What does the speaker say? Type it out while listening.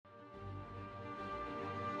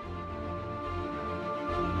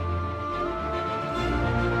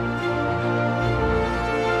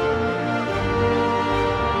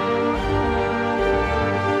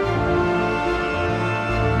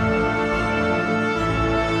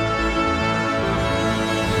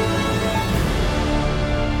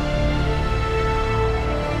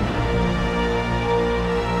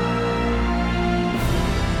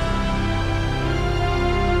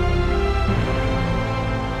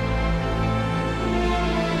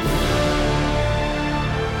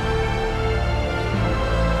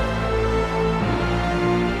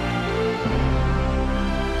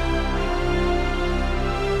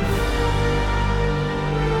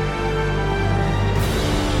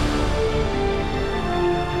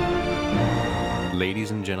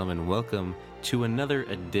Ladies and gentlemen, welcome to another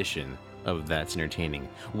edition of That's Entertaining.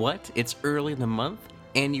 What? It's early in the month,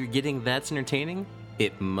 and you're getting That's Entertaining?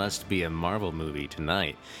 It must be a Marvel movie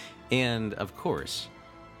tonight. And, of course,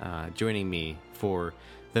 joining me for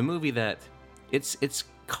the movie that it's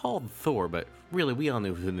called Thor, but really we all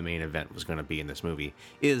knew who the main event was going to be in this movie,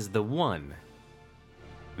 is the one,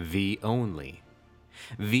 the only,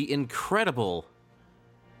 the incredible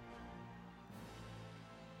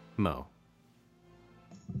Mo.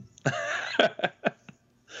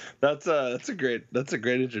 That's a great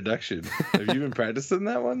introduction. Have you been practicing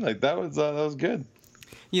that one? Like that was good.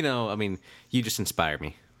 You know, I mean, you just inspire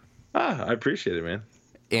me. I appreciate it, man.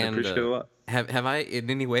 And I appreciate it a lot. Have I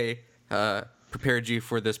in any way prepared you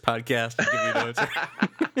for this podcast? To give you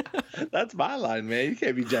notes? That's my line, man. You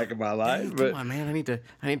can't be jacking my line. Hey, but come on, man. I need to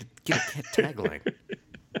get a tagline.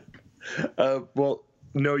 Well,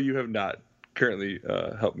 no, you have not currently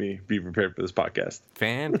helped me be prepared for this podcast.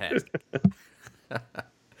 Fantastic.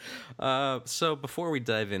 So before we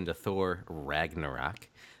dive into Thor Ragnarok,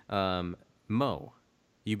 Mo,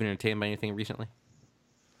 you been entertained by anything recently?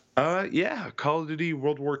 Yeah, Call of Duty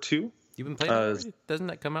World War II. You've been playing that already? Doesn't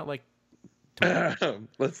that come out like tomorrow?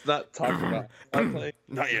 Let's not talk about I'm playing.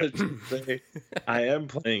 Not yet. I am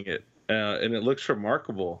playing it, and it looks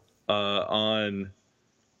remarkable on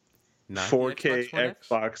Not 4K the Xbox One X?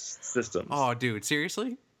 Xbox systems. Oh, dude,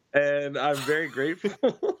 seriously? And I'm very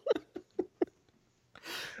grateful.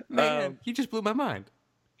 Man, you just blew my mind.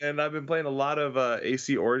 And I've been playing a lot of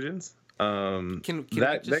AC Origins.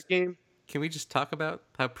 That game, Can we just talk about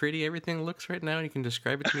how pretty everything looks right now? And you can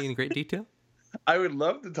describe it to me in great detail. I would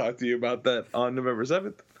love to talk to you about that on November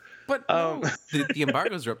 7th. But no, the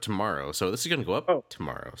embargoes are up tomorrow, so this is going to go up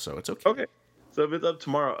tomorrow, so it's okay. Okay, so if it's up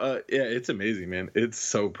tomorrow, yeah, it's amazing, man. It's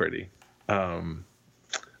so pretty. I've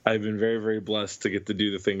been very, very blessed to get to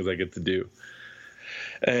do the things I get to do,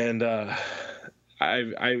 and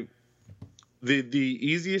the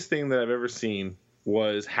easiest thing that I've ever seen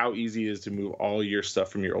was how easy it is to move all your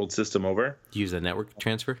stuff from your old system over. Use a network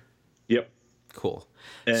transfer? Yep. Cool.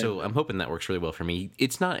 And so I'm hoping that works really well for me.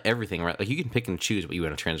 It's not everything, right? Like you can pick and choose what you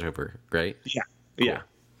want to transfer over, right? Yeah. Cool. Yeah.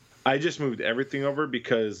 I just moved everything over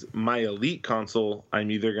because my Elite console,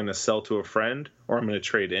 I'm either going to sell to a friend or I'm going to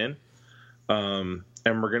trade in. And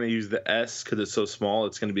we're going to use the S because it's so small.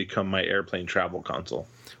 It's going to become my airplane travel console.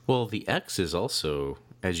 Well, the X is also,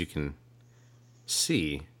 as you can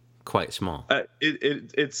see, quite small.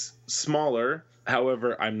 It's smaller.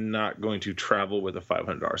 However, I'm not going to travel with a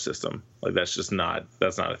 $500 system. Like that's not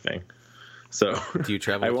a thing. So Do you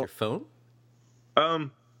travel with your phone?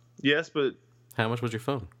 Yes, but How much was your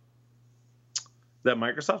phone? that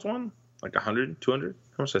Microsoft one, like 100, 200.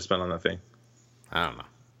 How much did I spend on that thing? I don't know.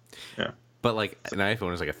 Yeah. But like an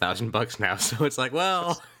iPhone is like $1,000 now, so it's like,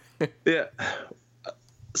 well, Yeah.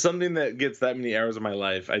 Something that gets that many hours of my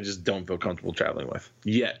life, I just don't feel comfortable traveling with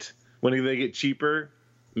yet. When they get cheaper,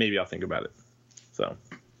 maybe I'll think about it. So,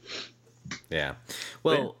 yeah.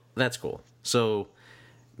 Well, that's cool. So,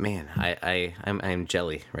 man, I'm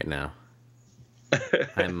jelly right now.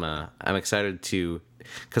 I'm excited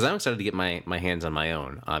because I'm excited to get my hands on my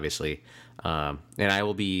own, obviously, and I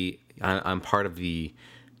will be. I'm part of the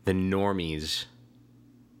normies.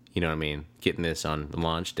 You know what I mean? Getting this on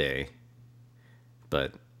launch day,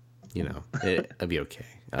 but you know it'll be okay.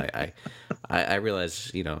 I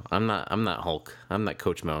realize, you know, I'm not Hulk. I'm not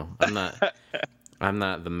Coach Mo. I'm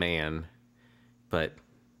not the man, but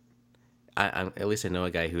I'm at least I know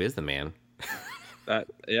a guy who is the man.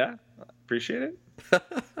 yeah, appreciate it.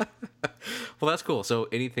 Well, that's cool. So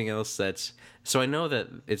anything else so I know that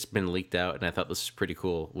it's been leaked out, and I thought this was pretty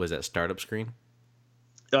cool. Was that startup screen?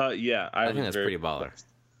 Yeah, I think that's pretty baller.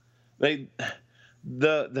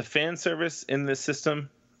 The fan service in this system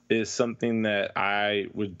is something that I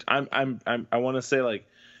want to say, like,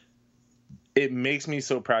 it makes me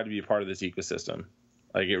so proud to be a part of this ecosystem.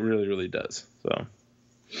 Like, it really, really does. So,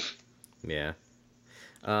 yeah.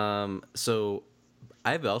 So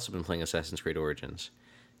I've also been playing Assassin's Creed Origins.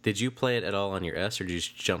 Did you play it at all on your S, or did you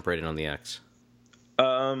just jump right in on the X?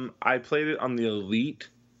 I played it on the Elite,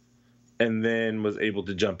 and then was able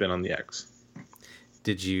to jump in on the X.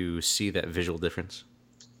 Did you see that visual difference?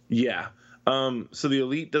 Yeah. So the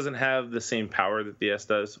Elite doesn't have the same power that the S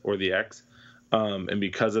does or the X. And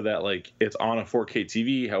because of that, like, it's on a 4K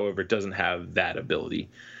TV, however, it doesn't have that ability.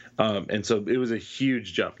 And so it was a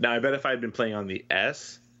huge jump. Now, I bet if I had been playing on the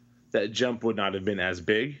S, that jump would not have been as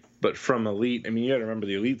big. But from Elite, I mean, you got to remember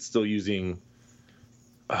the Elite's still using,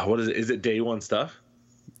 what is it? Is it day one stuff?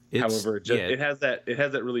 However, it has that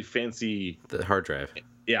really fancy, the hard drive.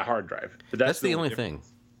 Yeah, hard drive. But that's the only thing.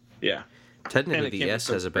 Yeah. Technically, the S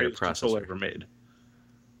has a better processor. Ever made.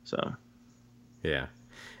 So Yeah,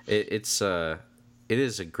 it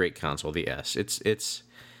is a great console. The S. It's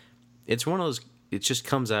one of those. It just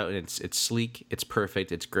comes out and it's sleek. It's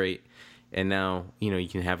perfect. It's great. And now you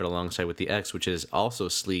can have it alongside with the X, which is also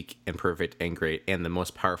sleek and perfect and great and the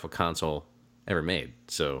most powerful console ever made.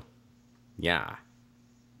 So, yeah.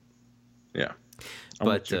 yeah.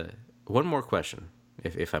 But one more question,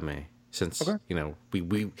 if I may, since Okay. we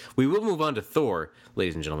will move on to Thor,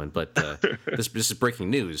 ladies and gentlemen. But this is breaking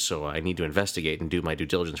news, so I need to investigate and do my due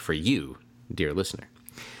diligence for you, dear listener.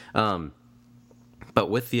 But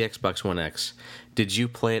with the Xbox One X, did you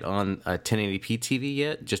play it on a 1080p TV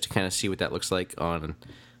yet, just to kind of see what that looks like on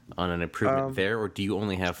an improvement there, or do you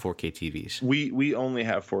only have 4K TVs? We only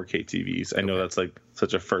have 4K TVs. I know that's like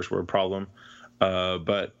such a first world problem,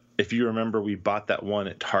 but if you remember, we bought that one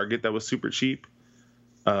at Target that was super cheap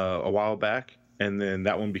a while back, and then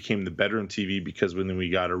that one became the bedroom TV because when we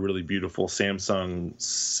got a really beautiful Samsung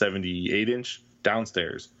 78-inch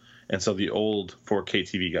downstairs, and so the old 4K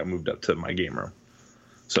TV got moved up to my game room.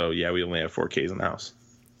 So yeah, we only have 4Ks in the house.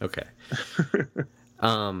 Okay.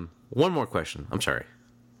 One more question. I'm sorry.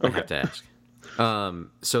 I have to ask.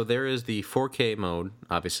 So there is the 4K mode,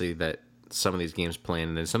 obviously, that some of these games play in,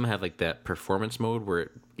 and then some have like that performance mode where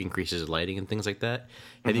it increases lighting and things like that.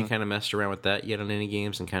 Have you kind of messed around with that yet on any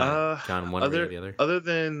games and kind of gone one way or the other? Other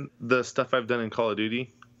than the stuff I've done in Call of Duty,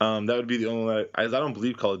 that would be the only one. I don't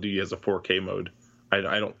believe Call of Duty has a 4K mode.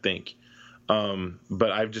 I don't think.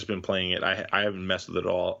 But I've just been playing it. I haven't messed with it at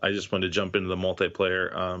all. I just wanted to jump into the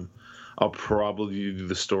multiplayer. I'll probably do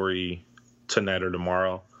the story tonight or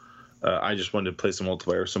tomorrow. I just wanted to play some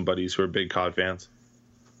multiplayer with some buddies who are big COD fans.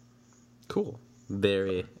 Cool.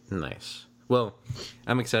 Very nice. Well,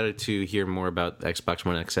 I'm excited to hear more about Xbox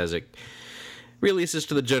One X as it releases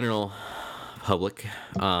to the general public.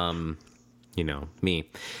 Me,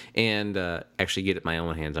 and actually get my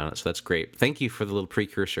own hands on it. So that's great. Thank you for the little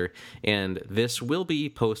precursor. And this will be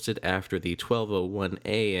posted after the 12:01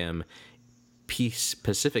 a.m.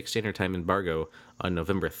 Pacific Standard Time embargo on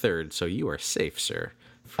November 3rd. So you are safe, sir.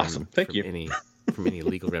 Awesome. Thank you. From any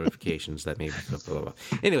legal ramifications that may be. Blah, blah, blah.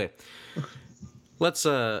 Anyway, let's.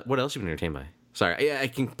 What else have you been entertained by? Sorry, I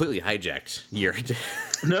completely hijacked your.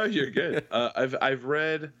 No, you're good. I've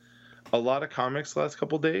read a lot of comics the last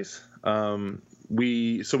couple of days.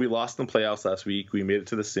 We lost in the playoffs last week. We made it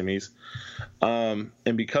to the semis,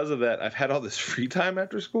 and because of that, I've had all this free time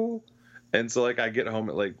after school, and so like I get home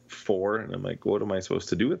at like 4, and I'm like, what am I supposed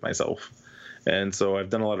to do with myself? And so I've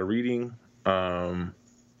done a lot of reading.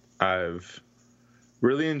 I've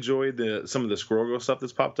really enjoyed some of the Squirrel Girl stuff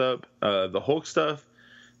that's popped up. The Hulk stuff,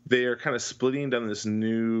 they are kind of splitting down this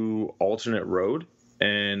new alternate road,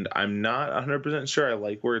 and I'm not 100% sure I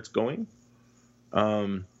like where it's going.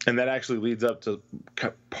 And that actually leads up to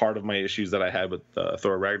part of my issues that I had with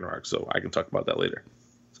Thor Ragnarok, so I can talk about that later.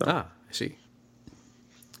 So. I see.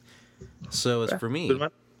 So it's for me.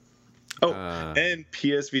 And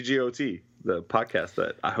PSVGOT, the podcast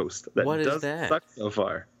that I host. What is that? Suck so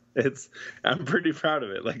far. I'm pretty proud of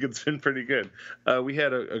it. Like, it's been pretty good. We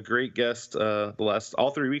had a great guest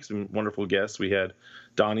all 3 weeks. Been wonderful guests. We had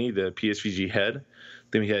Donnie, the PSVG head.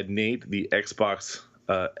 Then we had Nate, the Xbox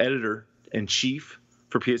editor in chief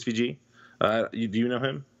for PSVG. Do you know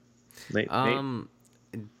him, Nate?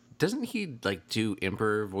 Doesn't he like do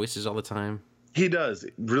Emperor voices all the time? He does.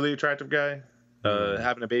 Really attractive guy.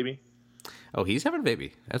 Having a baby. Oh, he's having a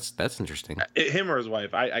baby. That's interesting. Him or his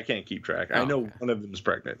wife. I can't keep track. I know one of them is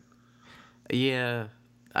pregnant. Yeah,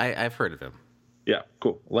 I've heard of him. Yeah,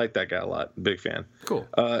 cool. Like that guy a lot. Big fan. Cool.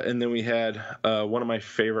 And then we had one of my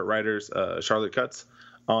favorite writers, Charlotte Cutts,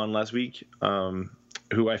 on last week.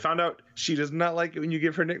 Who I found out she does not like it when you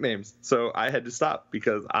give her nicknames. So I had to stop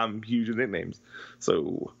because I'm huge with nicknames.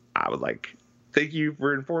 So I was like, thank you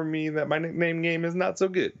for informing me that my nickname game is not so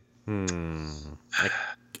good.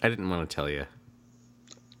 I didn't want to tell you.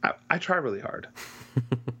 I try really hard.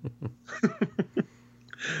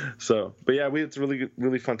 But yeah, it's really,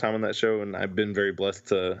 really fun time on that show, and I've been very blessed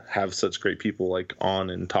to have such great people like on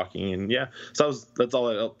and talking, and yeah. So that's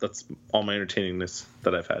all my entertainingness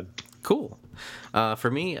that I've had. Cool. For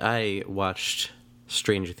me, I watched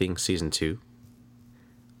Stranger Things season 2,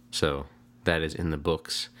 so that is in the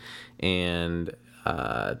books, and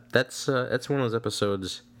that's one of those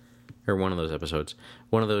episodes,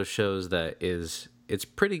 one of those shows that it's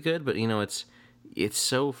pretty good, but it's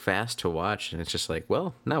so fast to watch, and it's just like,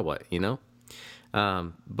 well, now what,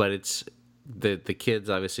 but it's the kids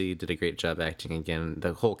obviously did a great job acting again.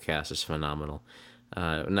 The whole cast is phenomenal.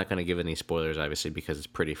 I'm not going to give any spoilers, obviously, because it's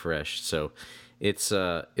pretty fresh. So it's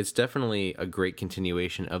definitely a great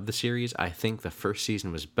continuation of the series. I think the first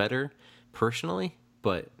season was better, personally,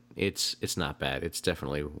 but it's not bad. It's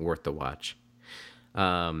definitely worth the watch.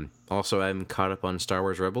 Also, I'm caught up on Star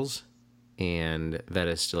Wars Rebels, and that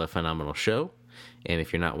is still a phenomenal show. And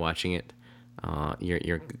if you're not watching it,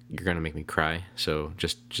 you're gonna make me cry. So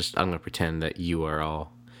just I'm gonna pretend that you are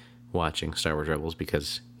all watching Star Wars Rebels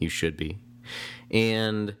because you should be.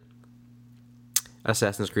 And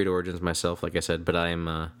Assassin's Creed Origins myself, like I said, but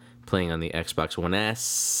I'm playing on the Xbox One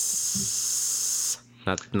S,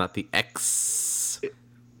 not the X.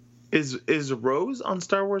 Is Rose on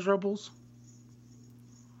Star Wars Rebels?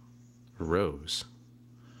 Rose.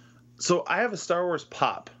 So I have a Star Wars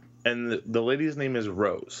Pop, and the lady's name is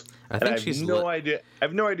Rose. I think she's no idea. I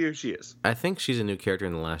have no idea who she is. I think she's a new character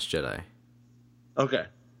in The Last Jedi. Okay.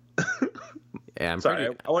 Yeah, I'm sorry.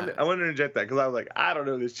 pretty, I want to interject that because I was like, I don't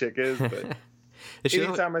know who this chick is, but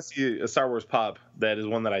anytime I see a Star Wars Pop that is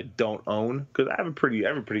one that I don't own, because I have a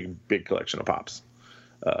pretty big collection of Pops.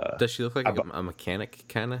 Does she look like a mechanic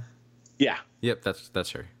kind of? Yeah. Yep,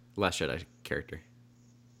 that's her. Last Jedi character.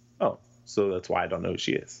 Oh, so that's why I don't know who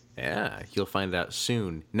she is. Yeah, you'll find out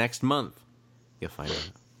soon. Next month, you'll find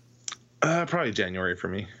out. Probably January for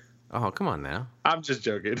me. Oh, come on now. I'm just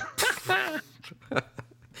joking.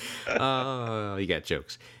 Oh, you got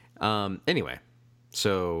jokes. Anyway,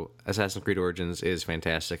 so Assassin's Creed Origins is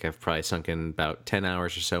fantastic. I've probably sunk in about 10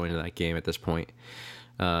 hours or so into that game at this point.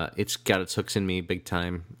 It's got its hooks in me big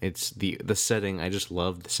time. It's the setting. I just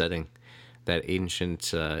love the setting. That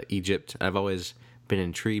ancient Egypt. I've always been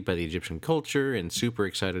intrigued by the Egyptian culture and super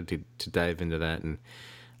excited to dive into that. And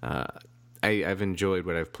I've enjoyed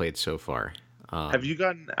what I've played so far. Have you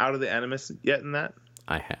gotten out of the Animus yet in that?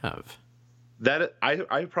 I have. That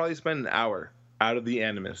I probably spent an hour out of the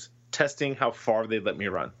Animus testing how far they'd let me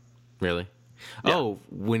run. Really? Yeah. Oh,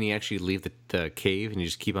 when you actually leave the cave and you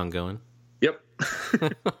just keep on going? Yep.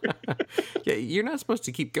 Yeah, you're not supposed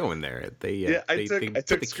to keep going there. They put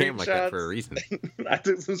the camera like that for a reason. I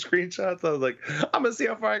took some screenshots. I was like, I'm gonna see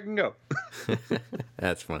how far I can go.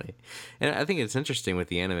 That's funny, and I think it's interesting with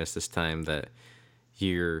the Animus this time that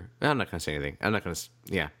I'm not gonna say anything. I'm not gonna.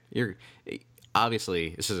 Yeah, you're.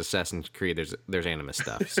 Obviously, this is Assassin's Creed. There's Animus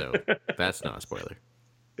stuff, so that's not a spoiler.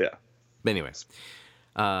 Yeah. But anyways,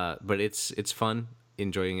 but it's fun.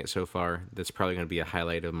 Enjoying it so far. That's probably going to be a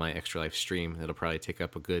highlight of my Extra Life stream. That'll probably take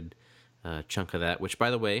up a good chunk of that. Which, by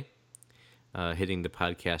the way, hitting the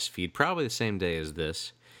podcast feed probably the same day as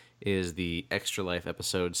this is the Extra Life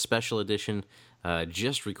episode special edition.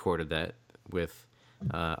 Just recorded that with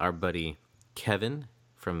our buddy Kevin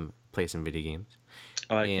from Play Some Video Games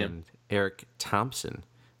and Eric Thompson.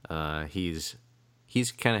 He's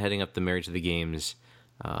kind of heading up the Married to the Games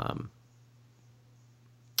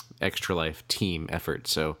Extra Life team effort.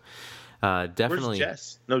 So definitely. Where's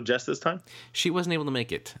Jess? No Jess this time? She wasn't able to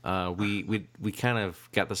make it. We kind of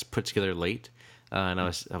got this put together late, and I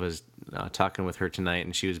was talking with her tonight,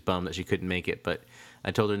 and she was bummed that she couldn't make it. But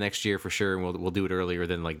I told her next year for sure, and we'll do it earlier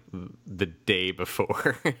than like the day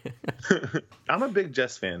before. I'm a big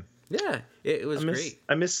Jess fan. Yeah, it was great.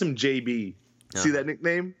 I miss some JB. See that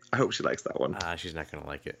nickname? I hope she likes that one. She's not gonna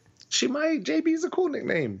like it. She might. JB's a cool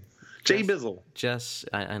nickname. Jay Bizzle. Jess,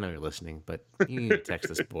 I know you're listening, but you need to text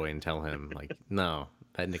this boy and tell him, like, no,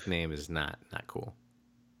 that nickname is not cool.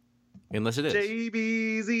 Unless it is.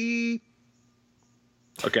 JBZ.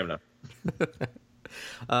 Okay, I'm done.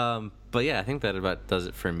 But yeah, I think that about does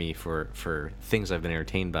it for me for things I've been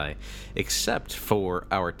entertained by, except for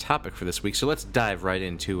our topic for this week. So let's dive right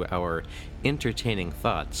into our entertaining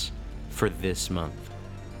thoughts for this month.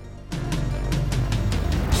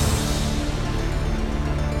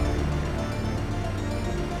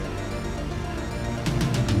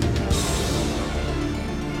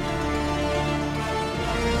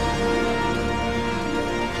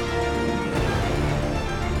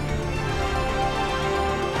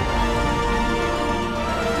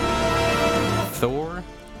 Thor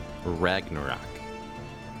Ragnarok.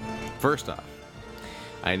 First off,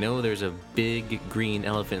 I know there's a big green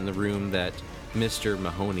elephant in the room that Mr.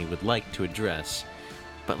 Mahoney would like to address,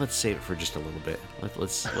 but let's save it for just a little bit.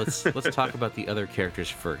 Let's talk about the other characters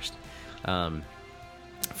first.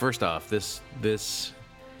 First off, this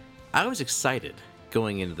I was excited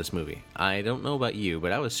going into this movie. I don't know about you,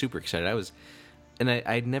 but I was super excited.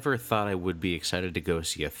 I never thought I would be excited to go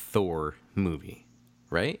see a Thor movie,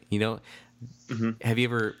 right? You know. Mm-hmm. Have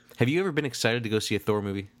you ever been excited to go see a Thor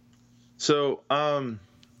movie? So,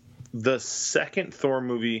 the second Thor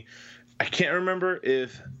movie, I can't remember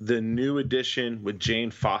if the new edition with Jane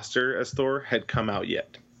Foster as Thor had come out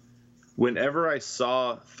yet. Whenever I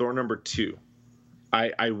saw Thor number 2,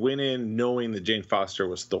 I went in knowing that Jane Foster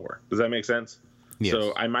was Thor. Does that make sense? Yes.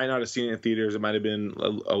 So I might not have seen it in theaters. It might have been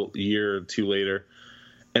a year or two later.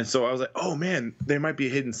 And so I was like, oh man, there might be a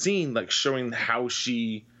hidden scene like showing how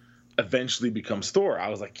she eventually becomes Thor. I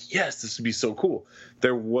was like, yes, this would be so cool.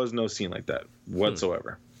 There was no scene like that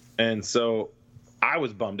whatsoever. And so I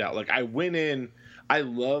was bummed out. Like I went in, I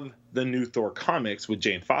love the new Thor comics with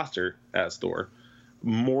Jane Foster as Thor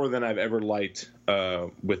more than I've ever liked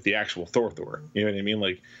with the actual Thor. You know what I mean?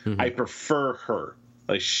 Like I prefer her.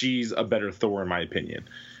 Like she's a better Thor in my opinion.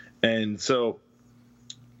 And so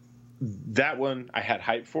that one I had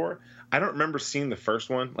hype for. I don't remember seeing the first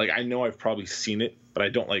one. Like I know I've probably seen it, but I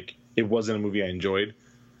don't like it wasn't a movie I enjoyed.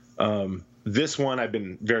 This one I've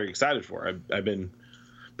been very excited for. I've been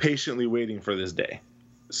patiently waiting for this day.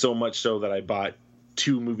 So much so that I bought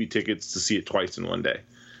 2 movie tickets to see it twice in one day.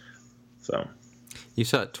 So you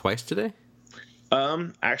saw it twice today?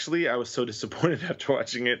 Actually, I was so disappointed after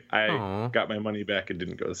watching it. I got my money back and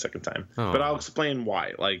didn't go the second time. But I'll explain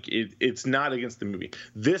why. Like it's not against the movie.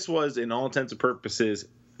 This was, in all intents and purposes,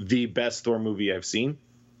 the best Thor movie I've seen.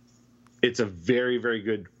 It's a very, very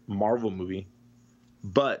good Marvel movie.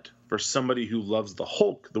 But for somebody who loves the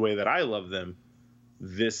Hulk the way that I love them,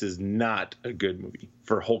 this is not a good movie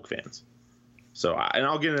for Hulk fans. So, and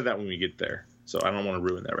I'll get into that when we get there. So I don't want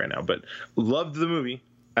to ruin that right now. But loved the movie.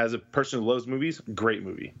 As a person who loves movies, great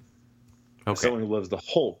movie. Okay. As someone who loves the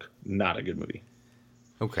Hulk, not a good movie.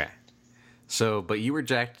 Okay. So, but you were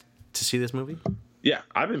jacked to see this movie? Yeah,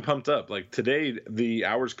 I've been pumped up. Like today, the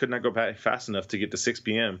hours could not go by fast enough to get to 6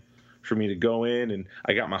 p.m. for me to go in, and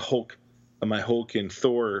I got my Hulk and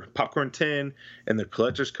Thor popcorn tin and the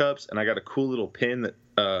collector's cups, and I got a cool little pin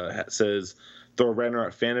that says Thor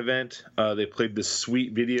Ragnarok fan event. They played this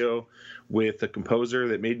sweet video with a composer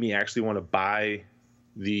that made me actually want to buy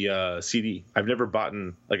the CD. I've never bought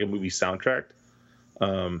like a movie soundtrack,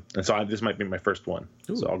 and so this might be my first one.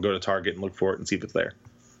 Ooh. So I'll go to Target and look for it and see if it's there.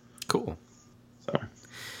 Cool.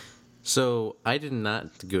 So I did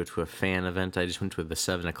not go to a fan event. I just went to the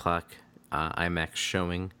 7:00 IMAX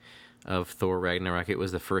showing of Thor Ragnarok. It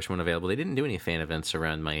was the first one available. They didn't do any fan events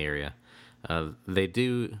around my area.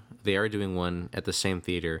 They are doing one at the same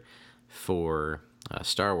theater for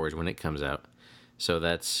Star Wars when it comes out. So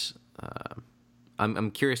that's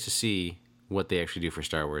I'm curious to see what they actually do for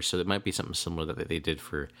Star Wars. So it might be something similar that they did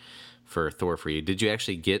for Thor for you. Did you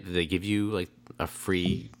actually did they give you like a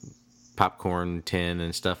free popcorn tin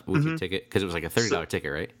and stuff with your ticket? Because it was like a $30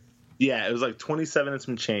 ticket, right? Yeah, it was like 27 and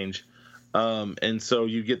some change. And so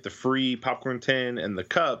you get the free popcorn tin and the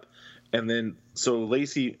cup. And then, so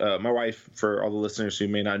Lacey, my wife, for all the listeners who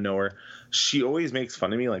may not know her, she always makes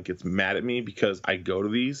fun of me, like gets mad at me because I go to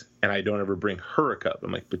these and I don't ever bring her a cup.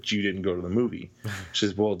 I'm like, but you didn't go to the movie. She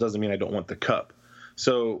says, well, it doesn't mean I don't want the cup.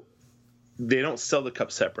 So they don't sell the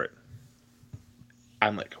cup separate.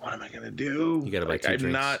 I'm like, what am I going to do? You got to buy 2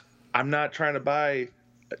 drinks. I'm not trying to buy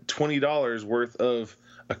 $20 worth of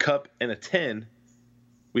a cup and a tin.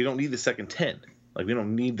 We don't need the second tin. Like, we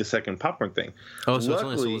don't need the second popcorn thing. Oh, so it's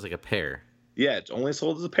only sold as like a pair. Yeah, it's only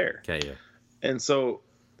sold as a pair. Okay, yeah. And so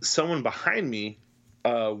someone behind me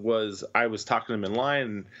I was talking to him in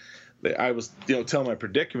line, and I was telling my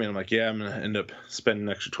predicament. I'm like, yeah, I'm going to end up spending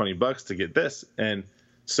an extra $20 to get this. And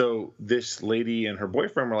so this lady and her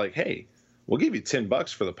boyfriend were like, hey, we'll give you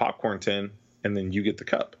 $10 for the popcorn tin, and then you get the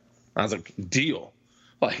cup. I was like, deal.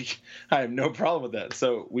 Like, I have no problem with that.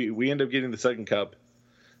 So we end up getting the second cup.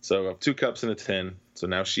 So I have 2 cups and a tin. So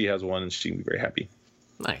now she has one, and she can be very happy.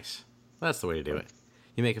 Nice. That's the way to do it.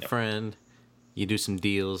 You make a friend, you do some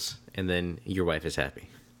deals, and then your wife is happy.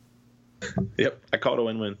 Yep, I call it a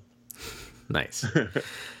win-win. Nice.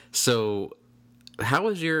 So, how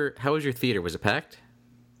was your theater? Was it packed?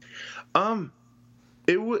 So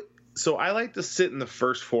I like to sit in the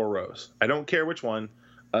first 4 rows. I don't care which one.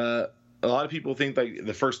 A lot of people think like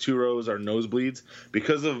the first 2 rows are nosebleeds.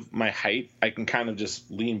 Because of my height, I can kind of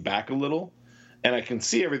just lean back a little, and I can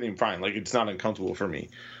see everything fine. Like, it's not uncomfortable for me.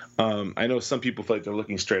 I know some people feel like they're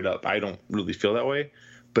looking straight up. I don't really feel that way.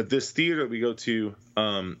 But this theater that we go to,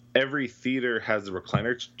 every theater has the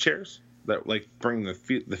recliner chairs that like bring the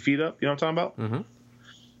feet up. You know what I'm talking about? Mm-hmm.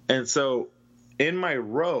 And so in my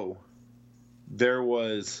row, there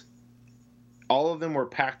was all of them were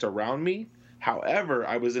packed around me. However,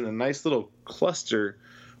 I was in a nice little cluster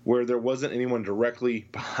where there wasn't anyone directly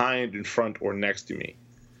behind, in front, or next to me.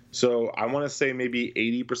 So I want to say maybe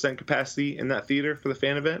 80% capacity in that theater for the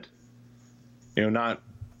fan event. Not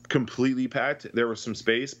completely packed. There was some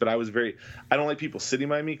space, but I don't like people sitting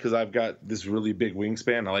by me because I've got this really big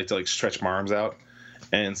wingspan. I like to like stretch my arms out.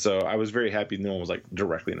 And so I was very happy no one was like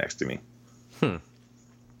directly next to me.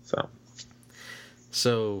 So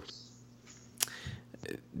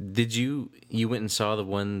you went and saw the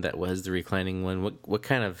one that was the reclining one? What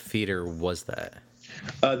kind of theater was that?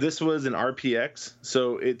 This was an RPX,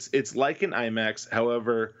 so it's like an IMAX.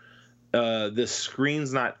 However, the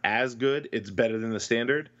screen's not as good. It's better than the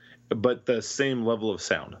standard, but the same level of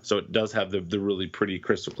sound. So it does have the really pretty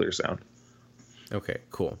crystal clear sound. Okay,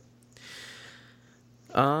 cool.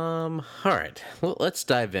 All right. Well, let's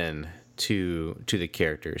dive in to the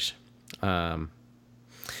characters.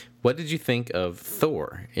 What did you think of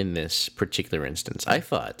Thor in this particular instance? I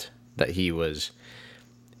thought that he was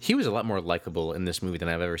a lot more likable in this movie than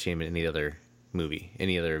I've ever seen him in any other movie,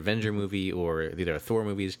 any other Avenger movie or the other Thor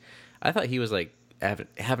movies. I thought he was like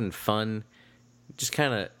having fun, just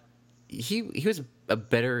kind of. He was a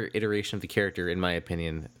better iteration of the character, in my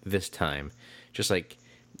opinion, this time. Just like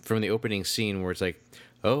from the opening scene where it's like,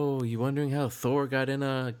 "Oh, you wondering how Thor got in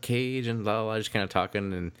a cage?" and blah blah, blah, just kind of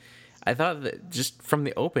talking. And I thought that just from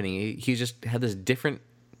the opening, he just had this different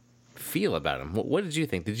feel about him. What did you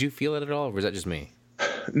think? Did you feel it at all, or was that just me?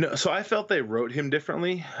 No, so I felt they wrote him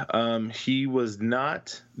differently. He was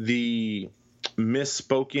not the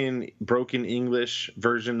misspoken, broken English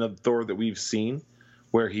version of Thor that we've seen,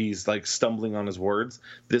 where he's like stumbling on his words.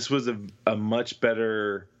 This was a much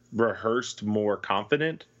better rehearsed, more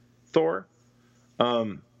confident Thor,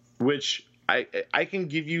 which I can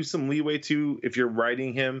give you some leeway to if you're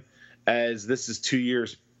writing him as this is 2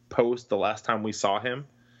 years post the last time we saw him.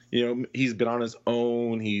 You know, he's been on his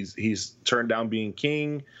own. He's turned down being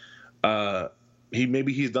king.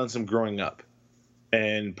 He's done some growing up,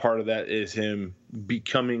 and part of that is him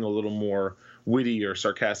becoming a little more witty or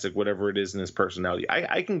sarcastic, whatever it is in his personality.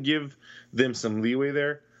 I can give them some leeway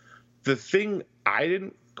there. The thing I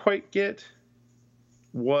didn't quite get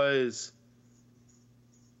was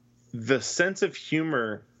the sense of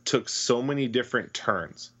humor took so many different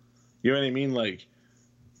turns. You know what I mean? Like,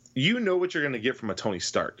 you know what you're going to get from a Tony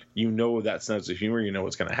Stark. You know that sense of humor. You know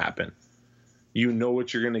what's going to happen. You know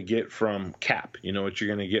what you're going to get from Cap. You know what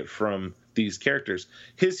you're going to get from these characters.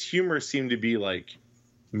 His humor seemed to be like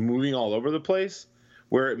moving all over the place,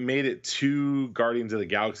 where it made it too Guardians of the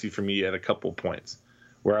Galaxy for me at a couple points,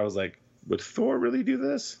 where I was like, would Thor really do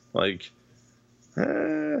this? Like,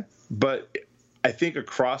 but I think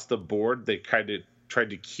across the board, they kind of tried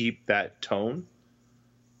to keep that tone,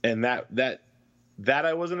 and that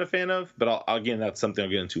I wasn't a fan of, but again, that's something I'll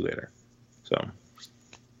get into later. So,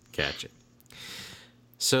 Gotcha.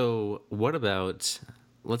 So, what about?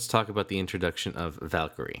 Let's talk about the introduction of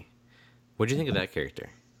Valkyrie. What do you think of that character?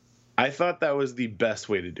 I thought that was the best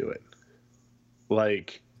way to do it.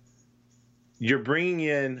 Like, you're bringing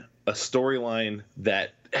in a storyline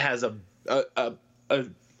that has a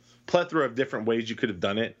plethora of different ways you could have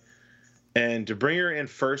done it. And to bring her in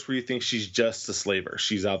first where you think she's just a slaver.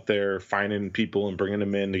 She's out there finding people and bringing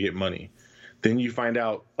them in to get money. Then you find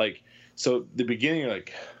out, like, so the beginning, you're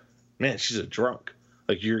like, man, she's a drunk.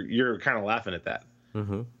 Like, you're kind of laughing at that.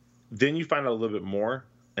 Mm-hmm. Then you find out a little bit more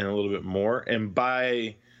and a little bit more. And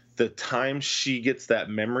by the time she gets that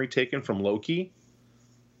memory taken from Loki,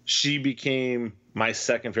 she became my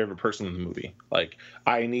second favorite person in the movie. Like,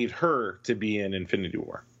 I need her to be in Infinity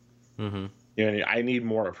War. Mm-hmm. You know, I need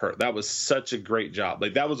more of her. That was such a great job.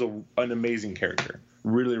 Like, that was an amazing character.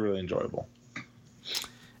 Really, really enjoyable.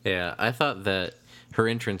 Yeah, I thought that her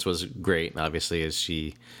entrance was great, obviously, as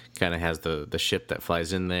she kind of has the ship that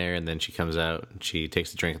flies in there, and then she comes out, and she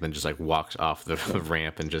takes a drink, and then just, like, walks off the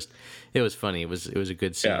ramp, and just, it was funny. It was a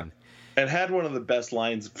good scene. Yeah. And had one of the best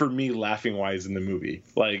lines, for me, laughing-wise, in the movie.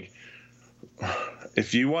 Like,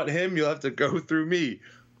 if you want him, you'll have to go through me.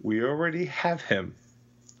 We already have him.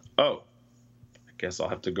 Oh. Guess I'll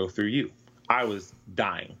have to go through you. I was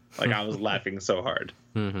dying. Like, I was laughing so hard.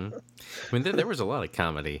 Mm-hmm. I mean, there was a lot of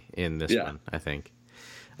comedy in this one, I think.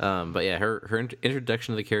 But yeah, her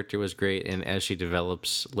introduction to the character was great, and as she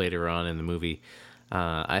develops later on in the movie,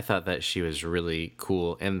 I thought that she was really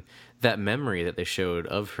cool. And that memory that they showed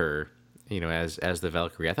of her, you know, as the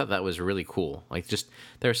Valkyrie, I thought that was really cool. Like, just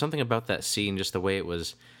there was something about that scene, just the way it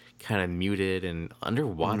was kind of muted and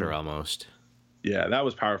underwater almost. Yeah, that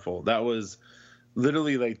was powerful. That was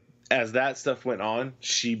literally, like, as that stuff went on,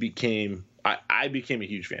 she became I became a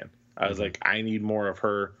huge fan. I was like, I need more of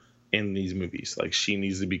her in these movies. Like, she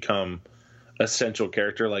needs to become a central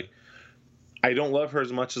character. Like, I don't love her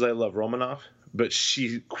as much as I love Romanoff, but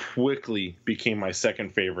she quickly became my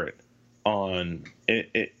second favorite on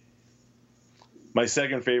it. My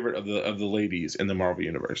second favorite of the ladies in the Marvel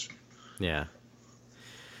universe. Yeah.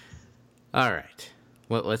 All right.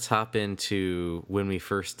 Well, let's hop into when we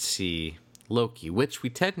first see Loki, which we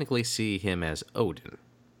technically see him as Odin.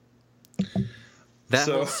 That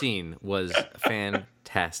whole scene was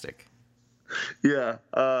fantastic. Yeah.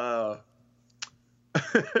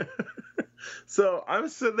 So I'm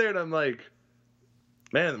sitting there and I'm like,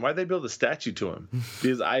 man, why'd they build a statue to him?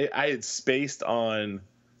 Because I had spaced on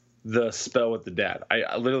the spell with the dad. I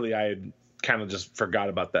had kind of just forgot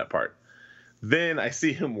about that part. Then I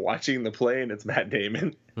see him watching the play, and it's Matt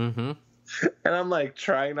Damon. Mm-hmm. And I'm like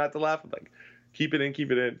trying not to laugh. I'm like, keep it in,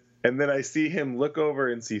 keep it in. And then I see him look over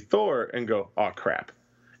and see Thor and go, oh, crap.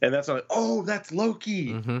 And that's when I'm like, oh, that's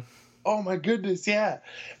Loki. Mm-hmm. Oh, my goodness, yeah.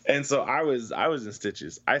 And so I was in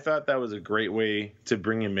stitches. I thought that was a great way to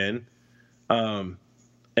bring him in.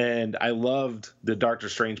 And I loved the Doctor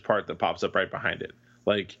Strange part that pops up right behind it.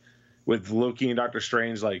 Like, with Loki and Doctor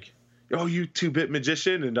Strange, like, oh, you 2-bit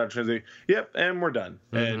magician? And Doctor Strange like, yep, and we're done.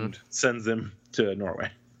 Mm-hmm. And sends them to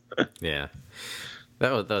Norway. Yeah.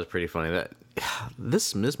 That was pretty funny.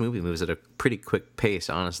 This movie moves at a pretty quick pace,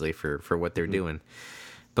 honestly, for what they're doing.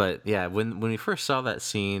 But yeah, when we first saw that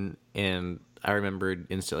scene, and I remembered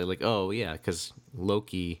instantly, like, oh yeah, because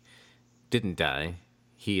Loki didn't die.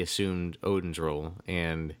 He assumed Odin's role,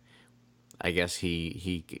 and I guess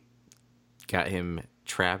he got him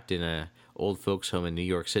trapped in a old folks home in New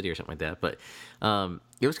York City or something like that. But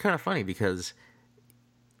it was kind of funny because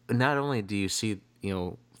not only do you see,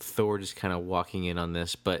 Thor just kind of walking in on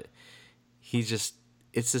this, but it's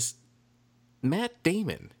this Matt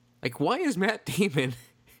Damon. Like, why is Matt Damon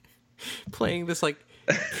playing this like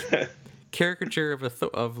caricature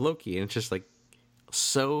of Loki? And it's just like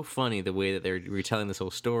so funny the way that they're retelling this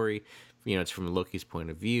whole story. It's from Loki's point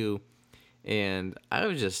of view, and I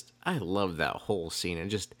loved that whole scene. It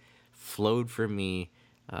just flowed for me,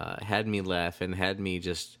 had me laugh, and had me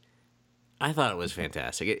just. I thought it was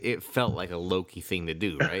fantastic. It felt like a Loki thing to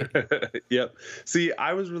do, right? Yep. See,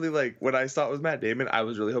 I was really like, when I saw it was Matt Damon, I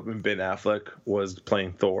was really hoping Ben Affleck was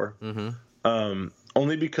playing Thor. Mm-hmm.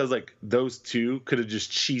 Only because like those two could have just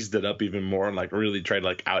cheesed it up even more and like really tried to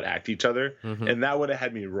like outact each other, mm-hmm. and that would have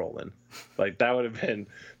had me rolling. Like that would have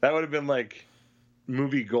been like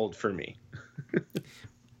movie gold for me.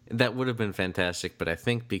 That would have been fantastic, but I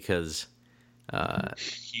think because.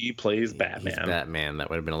 He plays Batman. He's Batman. That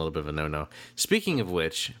would have been a little bit of a no-no. Speaking of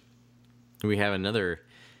which, we have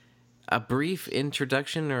a brief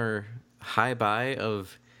introduction or hi-bye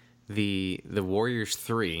of the Warriors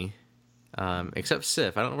 3, except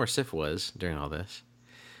Sif. I don't know where Sif was during all this.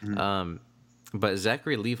 Mm-hmm. But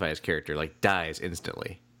Zachary Levi's character dies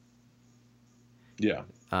instantly. Yeah.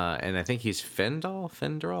 And I think he's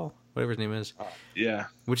Fendral, whatever his name is. Yeah.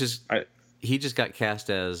 Which is he just got cast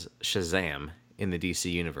as Shazam in the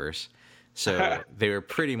DC universe, so they were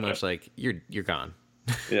pretty much like, you're gone.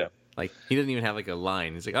 Yeah. Like he doesn't even have a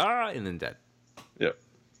line. He's like, and then dead. Yep.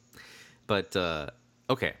 But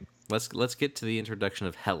okay, let's get to the introduction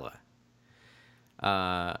of Hela.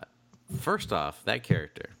 First off, that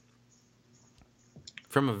character,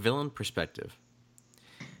 from a villain perspective,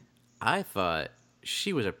 I thought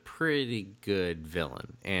she was a pretty good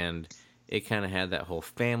villain, and it kind of had that whole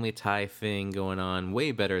family tie thing going on,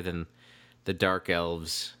 way better than the Dark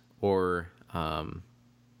Elves or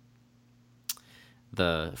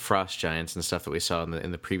the Frost Giants and stuff that we saw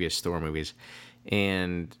in the previous Thor movies.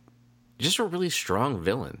 And just a really strong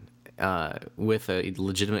villain with a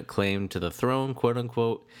legitimate claim to the throne, quote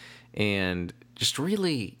unquote, and just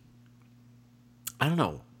really, I don't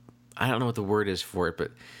know what the word is for it,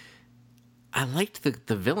 but I liked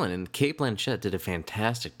the villain, and Cate Blanchett did a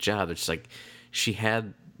fantastic job. It's like she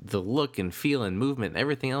had the look and feel and movement and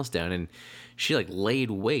everything else down, and she laid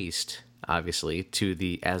waste, obviously, to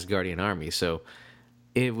the Asgardian army. So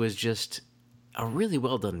it was just a really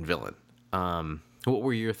well done villain. What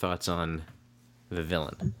were your thoughts on the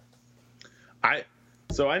villain? I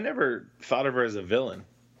never thought of her as a villain,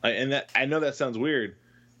 I know that sounds weird,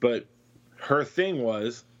 but her thing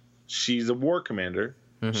was she's a war commander.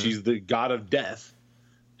 Mm-hmm. She's the god of death.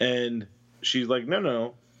 And she's like,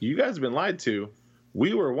 no, you guys have been lied to.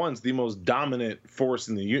 We were once the most dominant force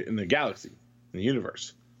in the galaxy, in the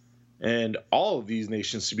universe. And all of these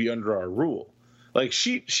nations should be under our rule. Like,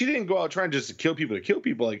 she didn't go out trying just to kill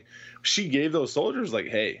people. Like, she gave those soldiers,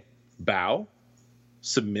 hey, bow,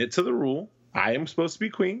 submit to the rule. I am supposed to be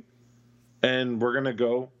queen. And we're going to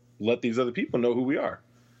go let these other people know who we are.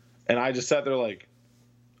 And I just sat there like,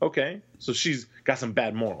 okay, so she's got some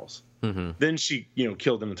bad morals. Mm-hmm. Then she,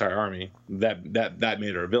 killed an entire army. That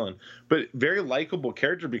made her a villain. But very likable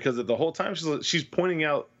character, because the whole time she's pointing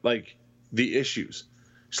out the issues.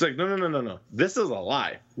 She's like, no. This is a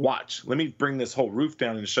lie. Watch. Let me bring this whole roof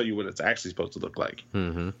down and show you what it's actually supposed to look like.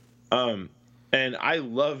 Mm-hmm. And I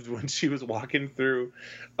loved when she was walking through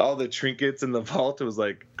all the trinkets in the vault. It was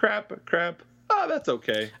like, crap. Oh, that's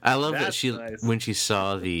okay. I love that when she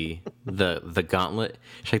saw the gauntlet,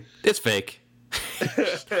 she's like, it's fake.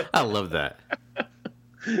 I love that.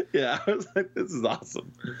 Yeah, I was like, this is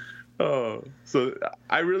awesome. Oh, so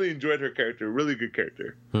I really enjoyed her character. Really good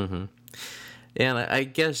character. Mm-hmm. And I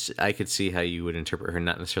guess I could see how you would interpret her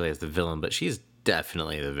not necessarily as the villain, but she's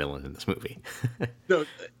definitely the villain in this movie. No,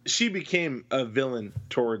 she became a villain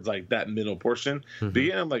towards like that middle portion. Mm-hmm. But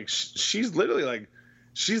yeah, I'm like, she's literally like,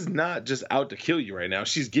 she's not just out to kill you right now.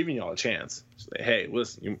 She's giving y'all a chance. She's like, hey,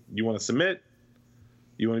 listen, you want to submit?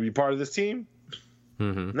 You want to be part of this team?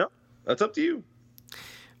 Mm-hmm. No, that's up to you.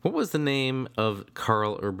 What was the name of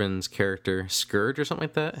Carl Urban's character? Scourge or something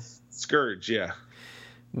like that? Scourge, yeah.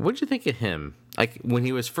 What did you think of him? Like, when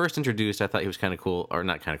he was first introduced, I thought he was kind of cool, or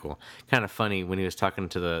not kind of cool, kind of funny when he was talking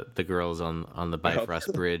to the girls on the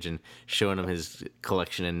Bifrost Bridge and showing them his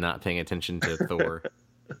collection and not paying attention to Thor.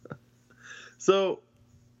 So,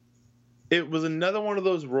 it was another one of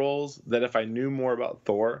those roles that if I knew more about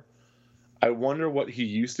Thor, I wonder what he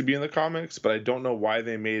used to be in the comics, but I don't know why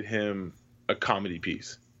they made him a comedy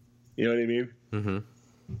piece. You know what I mean? Mm-hmm.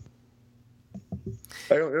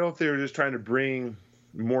 I don't know if they were just trying to bring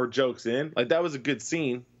more jokes in. Like, that was a good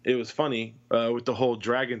scene. It was funny with the whole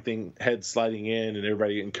dragon thing, head sliding in and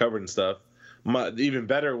everybody getting covered and stuff. Even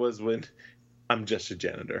better was when I'm just a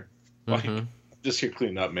janitor. Like, just here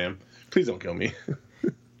cleaning up, man. Please don't kill me.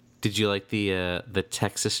 Did you like the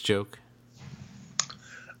Texas joke?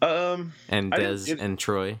 And Des and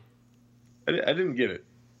Troy? I didn't get it.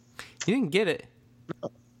 You didn't get it? No.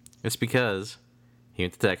 It's because he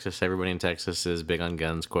went to Texas. Everybody in Texas is big on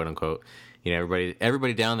guns, quote unquote. You know,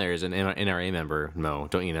 everybody down there is an NRA member. Mo,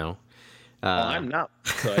 don't you know? Well, I'm not.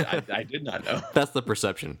 So I did not know. That's the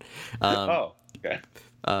perception. Oh, okay.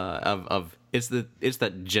 Of it's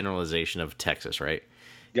that generalization of Texas, right?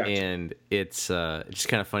 Gotcha. And it's just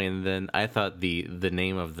kind of funny. And then I thought the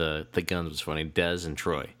name of the guns was funny. Des and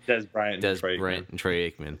Troy. Des Bryant and Troy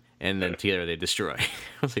Aikman. And then together they destroy. I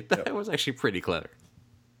was like, that was actually pretty clever.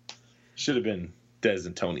 Should have been Des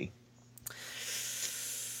and Tony.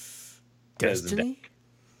 Destiny?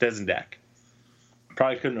 Des and Dak.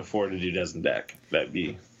 Probably couldn't afford to do Des and Dak. That'd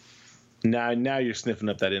be... Now you're sniffing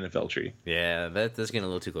up that NFL tree. Yeah, that's getting a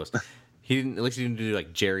little too close. At least he didn't do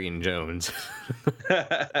like Jerry and Jones.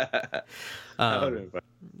 But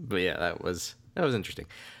yeah, that was interesting.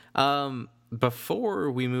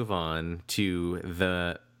 Before we move on to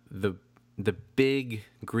the big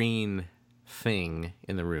green thing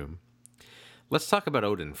in the room, let's talk about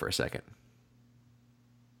Odin for a second.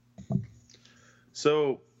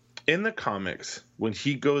 So, in the comics, when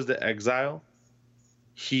he goes to exile,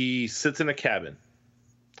 he sits in a cabin,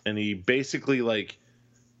 and he basically like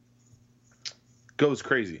goes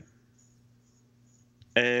crazy,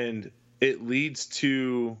 and it leads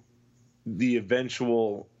to the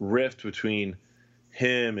eventual rift between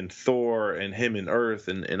him and Thor and him and Earth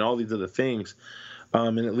and all these other things,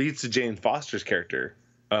 and it leads to Jane Foster's character.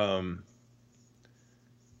 And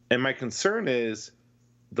my concern is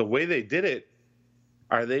the way they did it.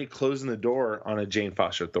 Are they closing the door on a Jane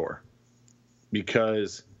Foster Thor?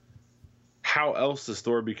 Because how else does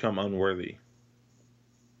Thor become unworthy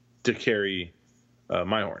to carry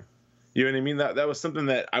Mjolnir? You know what I mean? That was something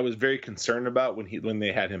that I was very concerned about when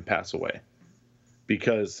they had him pass away.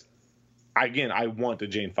 Because, again, I want a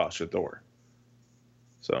Jane Foster Thor.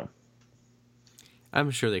 So.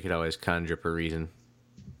 I'm sure they could always conjure up a reason.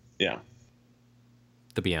 Yeah.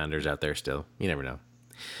 The Beyonders out there still. You never know.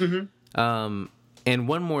 Mm-hmm. And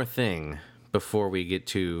one more thing before we get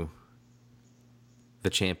to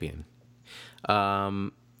the champion.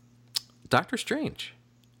 Doctor Strange.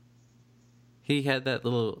 He had that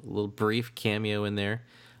little brief cameo in there.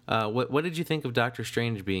 What did you think of Doctor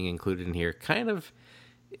Strange being included in here? Kind of.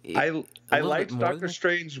 I liked Doctor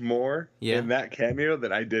Strange more in that cameo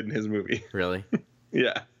than I did in his movie. Really?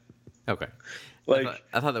 Yeah. Okay. Like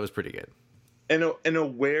I thought that was pretty good. An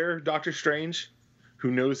aware Doctor Strange who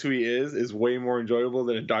knows who he is way more enjoyable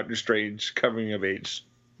than a Doctor Strange coming of age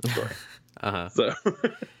story. So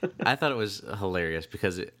I thought it was hilarious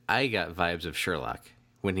because I got vibes of Sherlock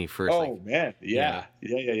when he first. Oh man, yeah.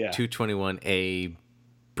 221A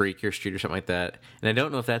Breaker Street or something like that, and I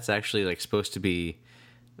don't know if that's actually like supposed to be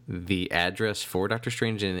the address for Doctor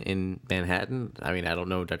Strange in Manhattan. I mean, I don't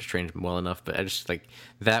know Doctor Strange well enough, but I just like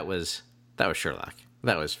that was Sherlock.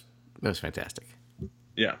 That was fantastic.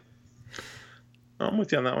 Yeah. I'm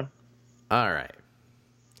with you on that one. All right.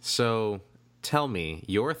 So tell me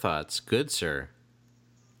your thoughts, good sir,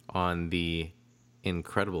 on the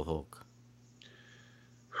Incredible Hulk.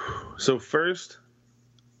 So first,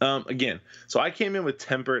 again, so I came in with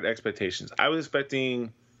tempered expectations. I was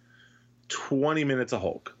expecting 20 minutes of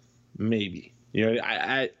Hulk, maybe. You know,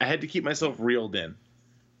 I had to keep myself reeled in.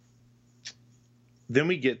 Then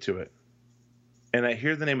we get to it, and I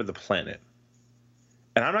hear the name of the planet.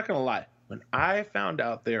 And I'm not going to lie, when I found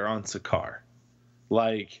out they're on Sakaar,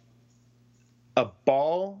 like a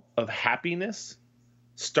ball of happiness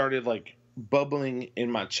started like bubbling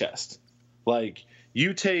in my chest. Like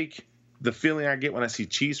you take the feeling I get when I see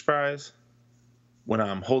cheese fries, when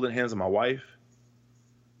I'm holding hands with my wife,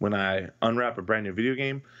 when I unwrap a brand new video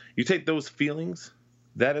game, you take those feelings.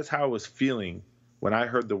 That is how I was feeling when I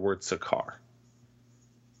heard the word Sakaar.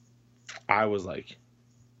 I was like,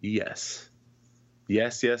 yes.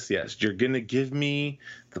 Yes, yes, yes. You're going to give me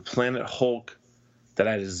the Planet Hulk that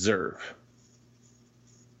I deserve.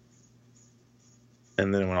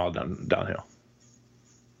 And then it went all downhill.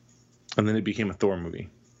 And then it became a Thor movie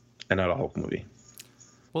and not a Hulk movie.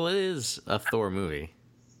 Well, it is a Thor movie.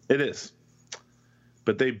 It is.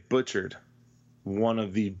 But they butchered one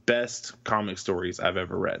of the best comic stories I've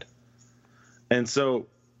ever read. And so,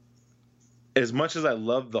 as much as I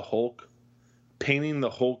love the Hulk, painting the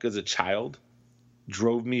Hulk as a child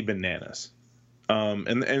drove me bananas.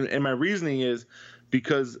 And my reasoning is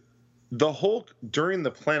because the Hulk during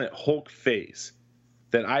the Planet Hulk phase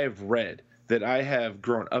that I have read, that I have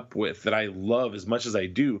grown up with, that I love as much as I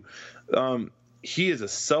do, he is a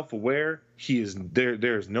self-aware. He is there.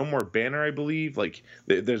 There's no more Banner, I believe. Like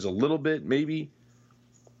there's a little bit, maybe.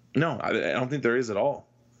 No, I don't think there is at all.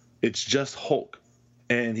 It's just Hulk.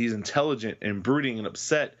 And he's intelligent and brooding and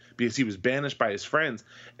upset because he was banished by his friends.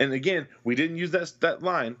 And again, we didn't use that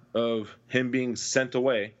line of him being sent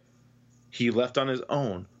away. He left on his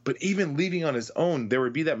own. But even leaving on his own, there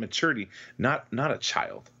would be that maturity, not a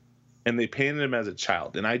child. And they painted him as a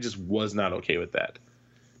child. And I just was not okay with that.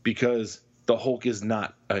 Because the Hulk is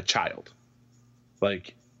not a child.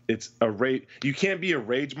 Like, it's a rage. You can't be a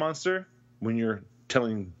rage monster when you're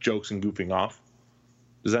telling jokes and goofing off.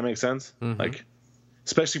 Does that make sense? Mm-hmm. Like,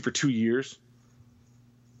 especially for 2 years.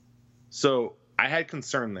 So I had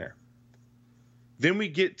concern there. Then we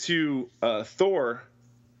get to Thor.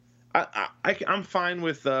 I'm fine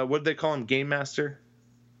with what do they call him? Game Master.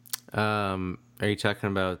 Are you talking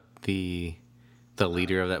about the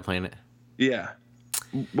leader of that planet? Yeah.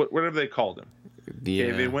 Whatever they called him. Yeah.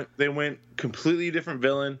 Okay, they went completely different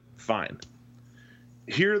villain. Fine.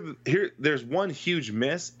 Here there's one huge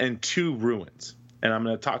miss and two ruins, and I'm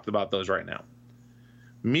going to talk about those right now.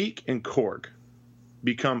 Meek and Korg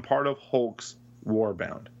become part of Hulk's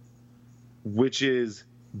Warbound, which is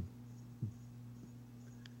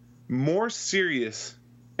more serious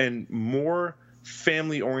and more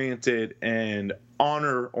family-oriented and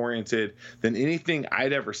honor-oriented than anything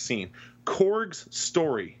I'd ever seen. Korg's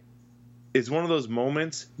story is one of those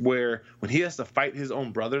moments where when he has to fight his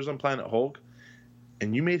own brothers on Planet Hulk,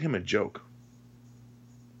 and you made him a joke.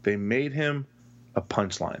 They made him a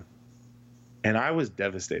punchline. And I was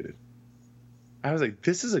devastated. I was like,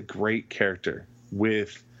 this is a great character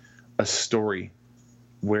with a story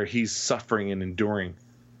where he's suffering and enduring.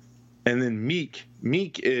 And then Meek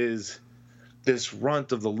is this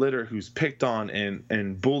runt of the litter who's picked on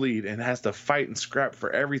and bullied and has to fight and scrap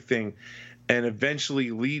for everything, and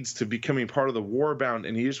eventually leads to becoming part of the Warbound,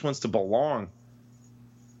 and he just wants to belong.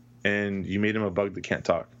 And you made him a bug that can't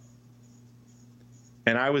talk.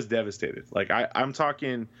 And I was devastated. Like I'm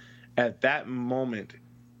talking, at that moment,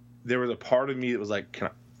 there was a part of me that was like,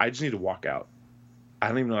 I just need to walk out. I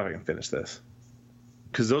don't even know if I can finish this.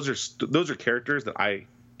 Because those are characters that I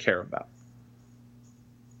care about.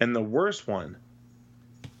 And the worst one,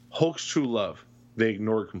 Hulk's true love, they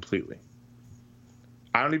ignored completely.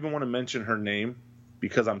 I don't even want to mention her name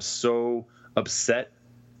because I'm so upset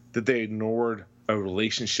that they ignored a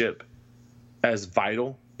relationship as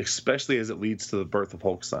vital, especially as it leads to the birth of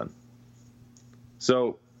Hulk's son.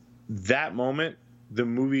 So that moment, the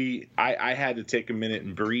movie, I had to take a minute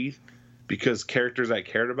and breathe because characters I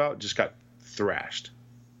cared about just got thrashed.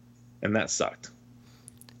 And that sucked.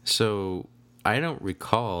 So I don't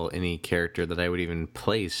recall any character that I would even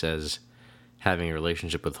place as having a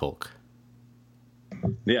relationship with Hulk.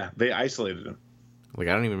 Yeah, they isolated him. Like,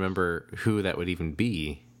 I don't even remember who that would even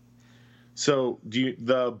be. So,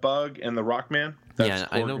 the Bug and the Rockman? Yeah,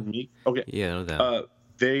 I know. Okay. Yeah, I know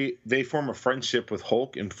that. They form a friendship with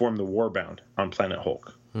Hulk and form the Warbound on Planet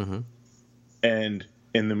Hulk. Mm-hmm. And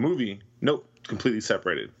in the movie, nope, completely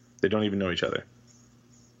separated. They don't even know each other.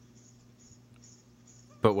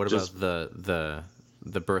 But what about the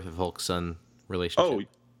birth of Hulk's son relationship? Oh,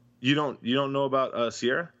 you don't know about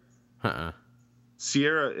Sierra? Uh-uh.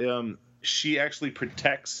 Sierra, she actually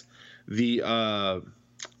protects the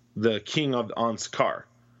king on Sakaar.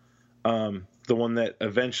 The one that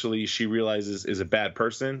eventually she realizes is a bad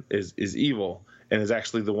person, is evil, and is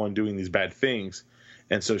actually the one doing these bad things.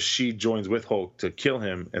 and so she joins with Hulk to kill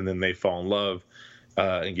him, and then they fall in love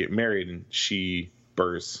and get married, and she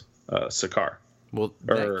births Sakaar. Well,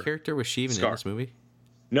 that character, was she even in this movie?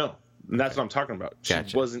 No, and that's what I'm talking about. She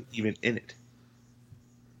wasn't even in it.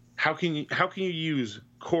 How can you use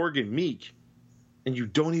Korg and Meek, and you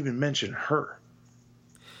don't even mention her?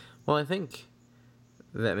 Well, I think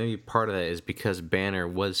that maybe part of that is because Banner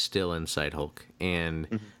was still inside Hulk,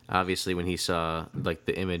 and obviously when he saw like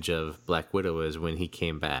the image of Black Widow is when he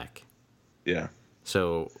came back. Yeah.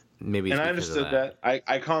 So maybe. And I understood that.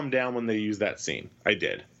 I calmed down when they used that scene. I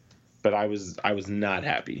did, but I was not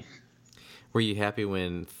happy. Were you happy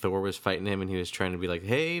when Thor was fighting him and he was trying to be like,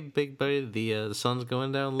 "Hey, big buddy, the sun's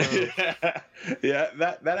going down low"? Yeah,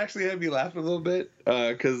 that actually had me laugh a little bit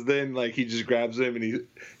because then like he just grabs him and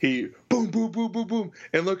he boom boom boom boom boom,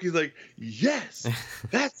 and Loki's like, "Yes,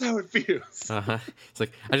 that's how it feels." It's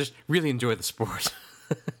like, I just really enjoy the sport.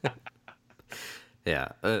 Yeah,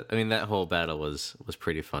 I mean that whole battle was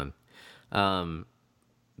pretty fun.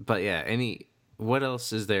 But yeah, what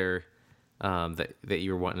else is there? That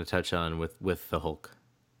you were wanting to touch on with the Hulk?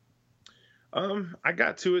 I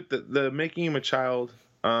got to it. The making him a child.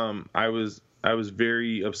 I was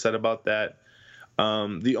very upset about that.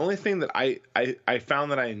 The only thing that I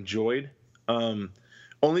found that I enjoyed,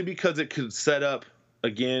 only because it could set up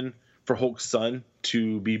again for Hulk's son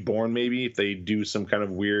to be born, maybe if they do some kind of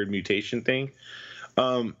weird mutation thing.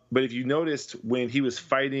 But if you noticed when he was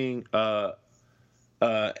fighting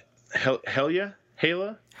Hela.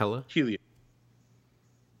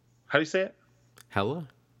 How do you say it? Hela.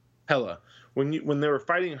 When they were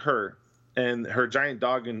fighting her and her giant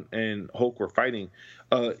dog and Hulk were fighting,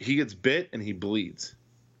 he gets bit and he bleeds.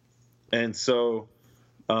 And so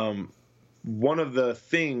one of the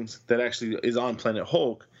things that actually is on Planet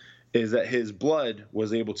Hulk is that his blood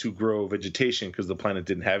was able to grow vegetation because the planet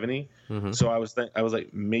didn't have any. So I was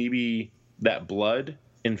like, maybe that blood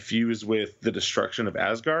infused with the destruction of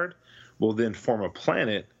Asgard will then form a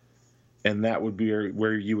planet, and that would be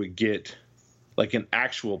where you would get like an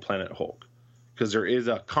actual Planet Hulk, because there is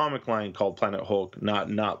a comic line called Planet Hulk,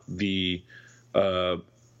 not the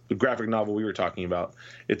graphic novel we were talking about.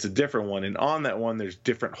 It's a different one, and on that one there's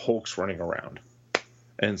different Hulks running around.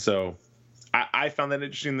 And so I found that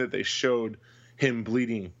interesting that they showed him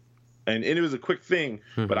bleeding, and it was a quick thing,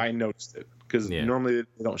 but I noticed it because normally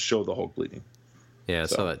they don't show the Hulk bleeding. Yeah, I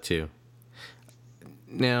saw that too.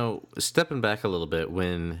 Now, stepping back a little bit,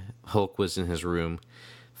 when Hulk was in his room,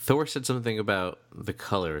 Thor said something about the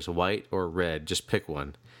colors, white or red. Just pick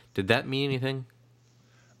one. Did that mean anything?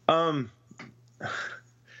 I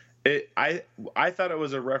thought it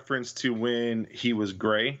was a reference to when he was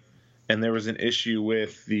gray, and there was an issue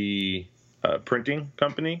with the printing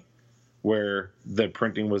company where the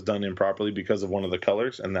printing was done improperly because of one of the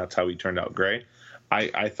colors, and that's how he turned out gray.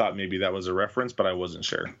 I thought maybe that was a reference, but I wasn't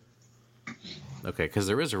sure. Okay, because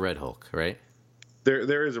there is a Red Hulk, right?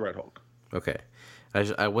 There is a Red Hulk. Okay.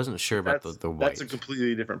 I wasn't sure about the white. That's a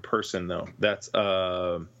completely different person, though. That's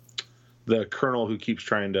the Colonel who keeps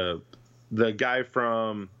trying to... The guy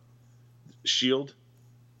from S.H.I.E.L.D.,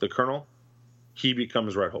 the Colonel, he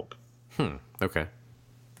becomes Red Hulk. Okay.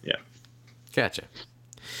 Yeah. Gotcha.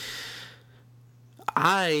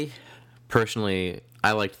 I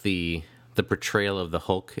liked the portrayal of the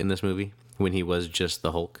Hulk in this movie when he was just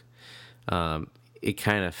the Hulk. It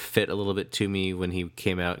kind of fit a little bit to me when he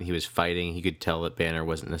came out and he was fighting. You could tell that Banner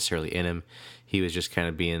wasn't necessarily in him. He was just kind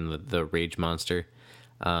of being the rage monster.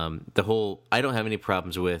 I don't have any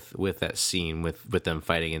problems with that scene with them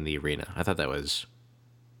fighting in the arena. I thought that was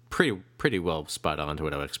pretty well spot on to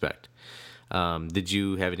what I would expect. Did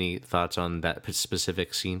you have any thoughts on that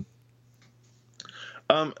specific scene?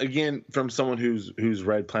 Again, from someone who's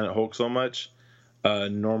read Planet Hulk so much,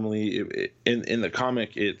 normally in the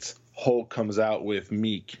comic, it's Hulk comes out with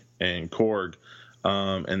Meek and Korg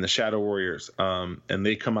and the Shadow Warriors, and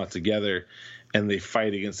they come out together and they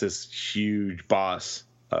fight against this huge boss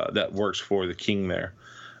that works for the king there.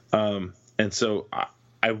 And so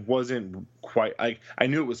I wasn't quite I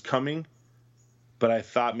knew it was coming, but I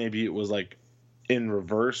thought maybe it was like in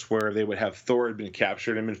reverse, where they would have Thor had been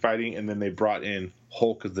captured and been fighting, and then they brought in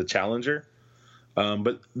Hulk as the challenger.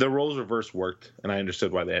 But the roles reverse worked, and I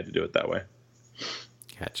understood why they had to do it that way.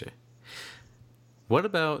 Gotcha. What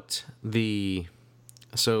about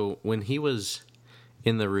so when he was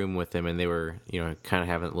in the room with him and they were, kind of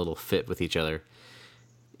having a little fit with each other,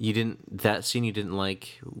 that scene you didn't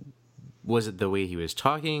like? Was it the way he was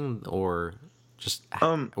talking, or just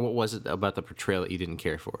what was it about the portrayal that you didn't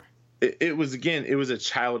care for? It was a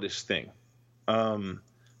childish thing.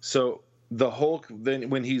 So the Hulk, then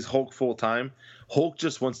when he's Hulk full time, Hulk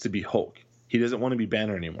just wants to be Hulk. He doesn't want to be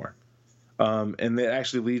Banner anymore. And that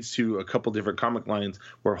actually leads to a couple different comic lines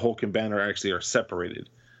where Hulk and Banner actually are separated.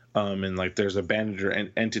 And like there's a Banner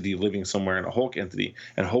entity living somewhere in a Hulk entity,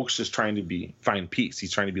 and Hulk's just trying to find peace.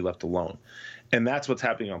 He's trying to be left alone, and that's what's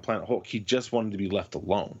happening on Planet Hulk. He just wanted to be left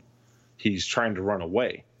alone. He's trying to run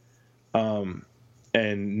away, and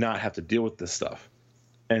not have to deal with this stuff.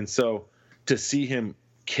 And so to see him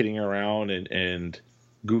kidding around and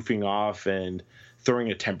goofing off and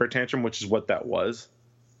throwing a temper tantrum, which is what that was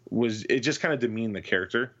it just kind of demeaned the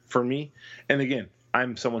character for me. And again,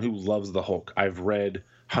 I'm someone who loves the Hulk. I've read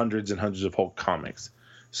hundreds and hundreds of Hulk comics.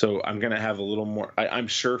 So I'm going to have a little more, I'm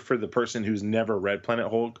sure for the person who's never read Planet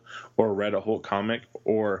Hulk or read a Hulk comic,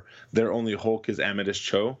 or their only Hulk is Amadeus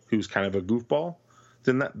Cho, who's kind of a goofball,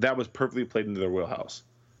 then that was perfectly played into their wheelhouse.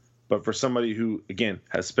 But for somebody who, again,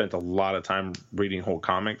 has spent a lot of time reading Hulk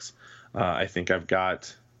comics, I think I've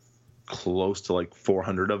got close to like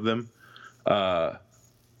 400 of them. I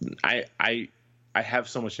have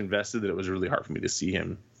so much invested that it was really hard for me to see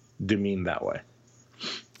him demeaned that way.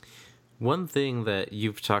 One thing that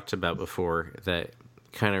you've talked about before that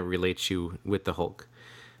kind of relates you with the Hulk,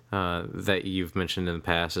 that you've mentioned in the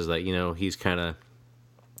past, is that, you know, he's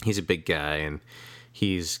a big guy, and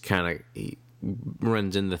he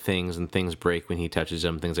runs into things and things break when he touches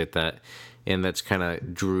them, things like that. And that's kind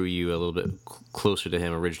of drew you a little bit closer to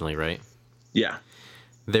him originally, right? Yeah.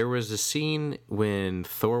 There was a scene when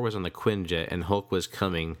Thor was on the Quinjet and Hulk was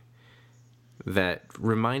coming that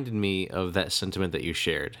reminded me of that sentiment that you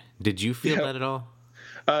shared. Did you feel that at all?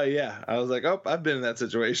 Yeah. I was like, oh, I've been in that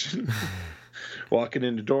situation. Walking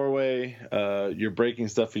in the doorway, you're breaking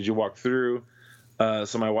stuff as you walk through.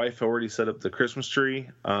 So my wife already set up the Christmas tree.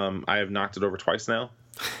 I have knocked it over twice now,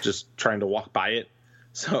 just trying to walk by it.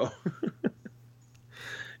 So,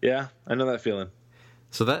 yeah, I know that feeling.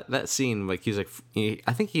 So that scene, like, he's like,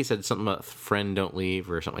 I think he said something about "friend, don't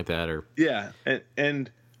leave" or something like that, or yeah,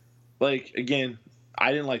 and like, again,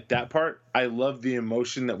 I didn't like that part. I love the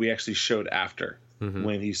emotion that we actually showed after,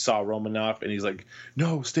 when he saw Romanoff and he's like,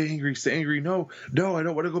 "No, stay angry, no, I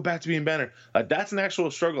don't want to go back to being Banner." Like, that's an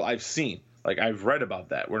actual struggle I've seen. Like, I've read about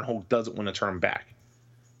that where Hulk doesn't want to turn back.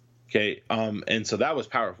 Okay, and so that was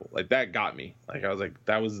powerful. Like, that got me. Like, I was like,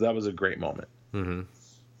 that was a great moment. Mm-hmm.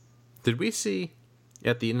 Did we see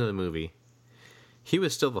at the end of the movie, he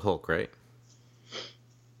was still the Hulk, right?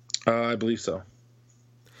 I believe so.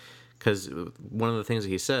 Because one of the things that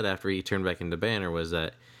he said after he turned back into Banner was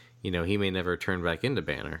that, you know, he may never turn back into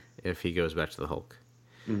Banner if he goes back to the Hulk.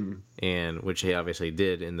 Mm-hmm. And which he obviously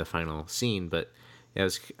did in the final scene, but I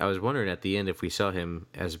was wondering at the end if we saw him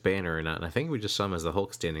as Banner or not, and I think we just saw him as the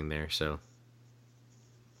Hulk standing there, so.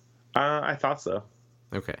 I thought so.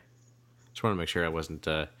 Okay. Just want to make sure I wasn't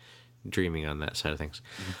dreaming on that side of things.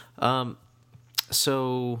 Mm-hmm.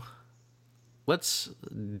 So let's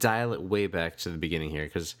dial it way back to the beginning here,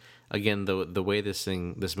 because again, the way this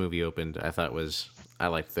movie opened, I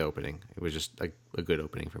liked the opening. It was just a good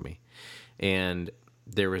opening for me, and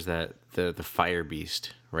there was the fire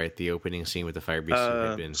beast, right? The opening scene with the fire beast who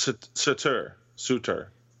had been Surtur. It's like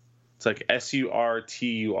Surtur.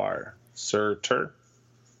 Surtur.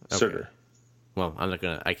 Okay. Surtur. Well,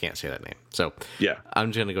 I can't say that name, so yeah,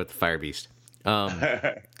 I'm just gonna go with the fire beast.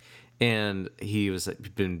 And he was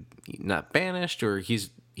been not banished, or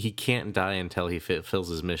he can't die until he fulfills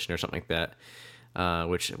his mission or something like that,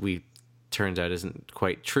 which turns out isn't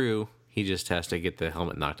quite true. He just has to get the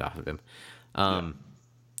helmet knocked off of him.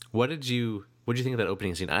 What did you think of that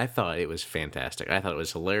opening scene? I thought it was fantastic. I thought it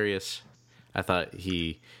was hilarious. I thought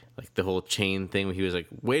the whole chain thing where he was like,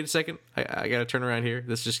 wait a second, I gotta turn around here.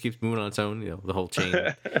 This just keeps moving on its own, you know, the whole chain.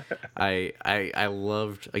 I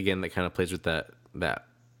loved, again, that kind of plays with that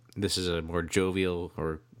this is a more jovial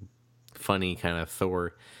or funny kind of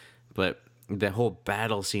Thor, but the whole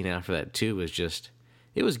battle scene after that too was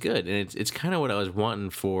it was good. And it's kind of what I was wanting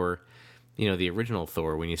for, you know, the original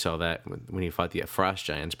Thor when you saw that, when he fought the frost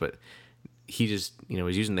giants, but he just, you know,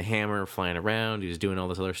 was using the hammer, flying around. He was doing all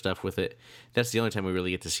this other stuff with it. That's the only time we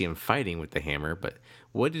really get to see him fighting with the hammer. But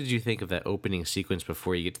what did you think of that opening sequence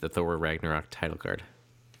before you get to the Thor Ragnarok title card?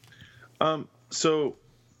 So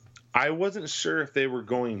I wasn't sure if they were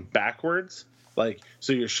going backwards. Like,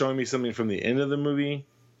 so you're showing me something from the end of the movie,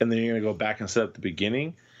 and then you're going to go back and set up the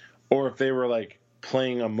beginning. Or if they were, like,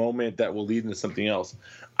 playing a moment that will lead into something else.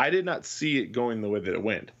 I did not see it going the way that it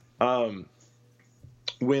went.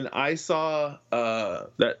 When I saw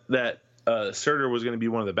that Surtur was going to be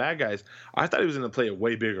one of the bad guys, I thought he was going to play a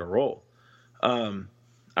way bigger role.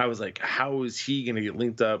 I was like, how is he going to get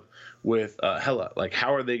linked up with Hela? Like,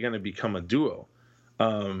 how are they going to become a duo?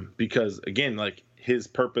 Because, again, like, his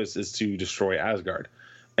purpose is to destroy Asgard.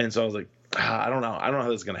 And so I was like, I don't know. I don't know how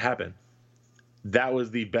this is going to happen. That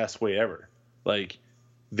was the best way ever. Like,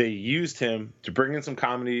 they used him to bring in some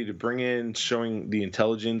comedy, to bring in showing the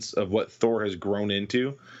intelligence of what Thor has grown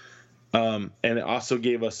into. And it also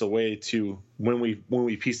gave us a way to, when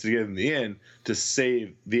we pieced it together in the end, to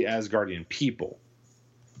save the Asgardian people,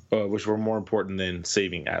 which were more important than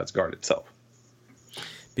saving Asgard itself.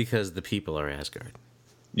 Because the people are Asgard.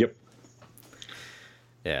 Yep.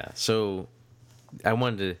 Yeah, so I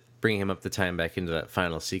wanted to bring him up the time back into that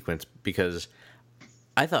final sequence because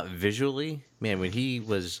I thought visually, man, when he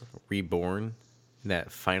was reborn,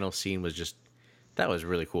 that final scene was just, that was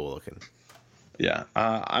really cool looking. Yeah.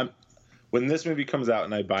 When this movie comes out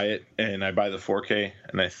and I buy it and I buy the 4K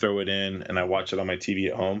and I throw it in and I watch it on my TV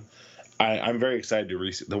at home, I'm very excited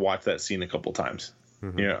to watch that scene a couple times.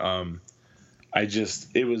 Mm-hmm. You know,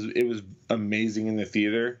 it was amazing in the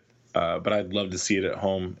theater. But I'd love to see it at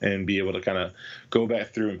home and be able to kind of go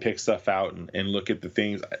back through and pick stuff out and look at the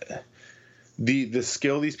things. The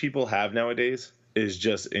skill these people have nowadays is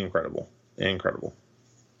just incredible.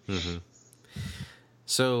 Mm-hmm.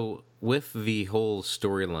 So with the whole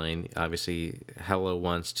storyline, obviously Hela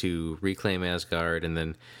wants to reclaim Asgard, and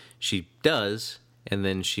then she does, and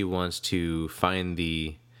then she wants to find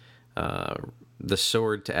the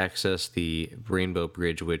sword to access the Rainbow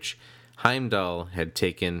Bridge, which Heimdall had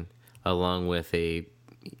taken along with the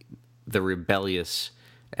rebellious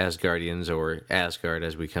Asgardians, or Asgard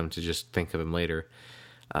as we come to just think of him later.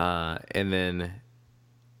 And then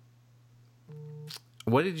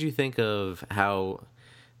what did you think of how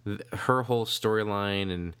her whole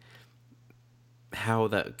storyline and how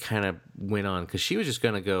that kind of went on? Because she was just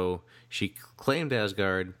going to go, she claimed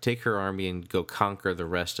Asgard, take her army, and go conquer the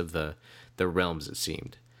rest of the realms, it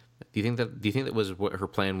seemed. Do you think that was what her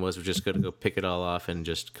plan was just going to go pick it all off and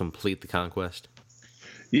just complete the conquest?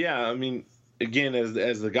 Yeah, I mean, again,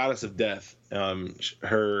 as the goddess of death,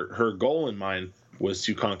 her goal in mind was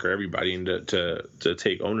to conquer everybody and to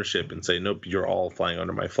take ownership and say, nope, you're all flying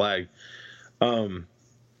under my flag. I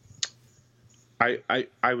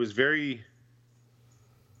was very,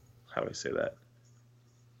 how do I say that?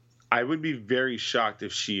 I would be very shocked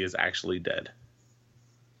if she is actually dead.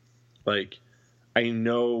 Like, I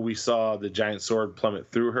know we saw the giant sword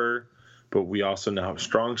plummet through her, but we also know how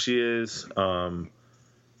strong she is.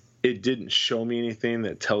 It didn't show me anything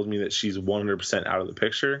that tells me that she's 100% out of the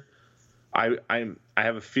picture. I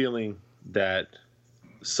have a feeling that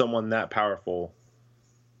someone that powerful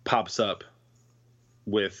pops up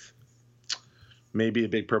with maybe a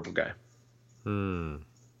big purple guy.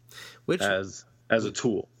 Which, as a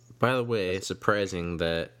tool. By the way, it's surprising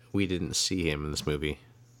that we didn't see him in this movie.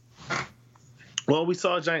 Well, we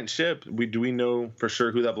saw a giant ship. Do we know for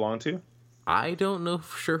sure who that belonged to? I don't know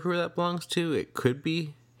for sure who that belongs to. It could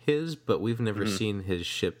be his, but we've never seen his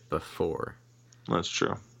ship before. That's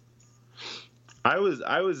true. I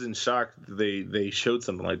was in shock that they showed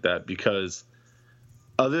something like that, because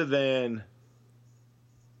other than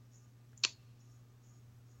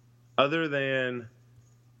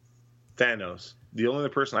Thanos, the only other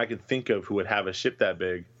person I can think of who would have a ship that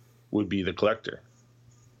big would be the Collector.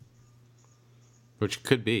 Which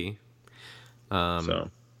could be.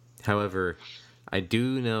 However, I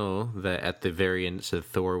do know that at the very end it said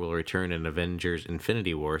Thor will return in Avengers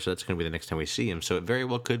Infinity War, so that's going to be the next time we see him. So it very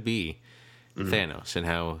well could be Thanos and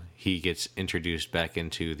how he gets introduced back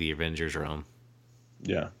into the Avengers realm.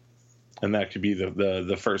 Yeah. And that could be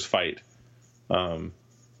the first fight. A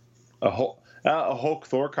Hulk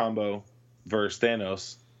Thor combo versus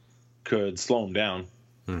Thanos could slow him down.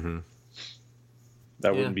 Mm-hmm.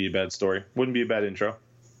 That wouldn't be a bad story. Wouldn't be a bad intro.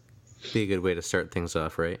 Be a good way to start things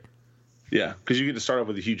off, right? Yeah, because you get to start off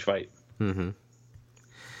with a huge fight. Mm-hmm.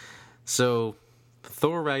 So,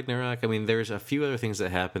 Thor Ragnarok, I mean, there's a few other things that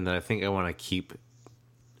happen that I think I want to keep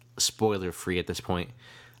spoiler-free at this point.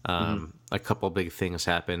 A couple big things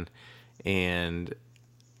happen, and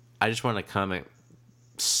I just want to comment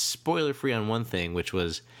spoiler-free on one thing, which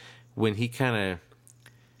was when he kind of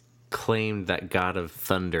claimed that God of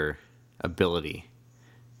Thunder ability.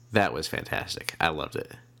 That was fantastic. I loved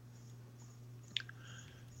it.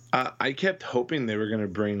 I kept hoping they were going to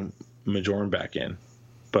bring Majoran back in,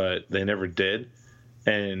 but they never did.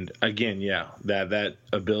 And again, yeah, that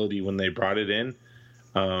ability when they brought it in,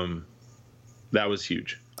 that was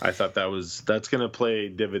huge. I thought that's going to play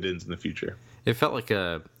dividends in the future. It felt like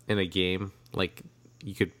in a game, like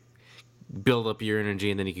you could build up your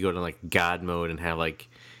energy and then you could go to like God mode and have like,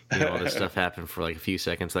 you know, all this stuff happen for like a few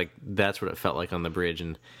seconds. Like that's what it felt like on the bridge,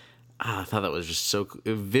 and I thought that was just so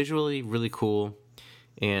visually really cool.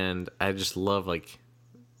 And I just love like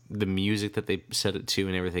the music that they set it to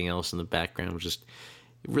and everything else in the background was just,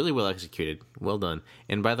 Really well executed. Well done.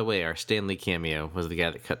 And by the way, our Stan Lee cameo was the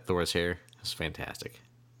guy that cut Thor's hair. It was fantastic.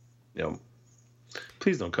 Yep.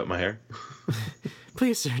 Please don't cut my hair.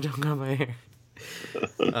 Please, sir, don't cut my hair.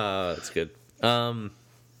 That's good.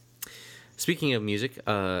 Speaking of music,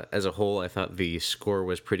 as a whole, I thought the score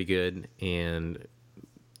was pretty good, and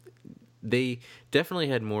they definitely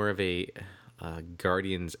had more of a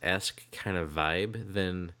Guardians-esque kind of vibe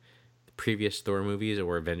than previous Thor movies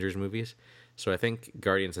or Avengers movies. So I think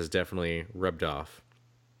Guardians has definitely rubbed off.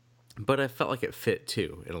 But I felt like it fit,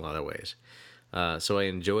 too, in a lot of ways. So I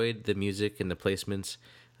enjoyed the music and the placements.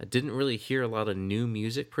 I didn't really hear a lot of new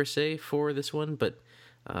music, per se, for this one. But,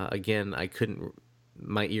 again,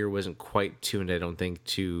 my ear wasn't quite tuned, I don't think,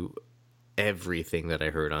 to everything that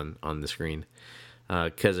I heard on the screen.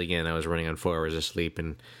 Because, again, I was running on 4 hours of sleep,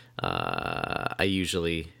 and I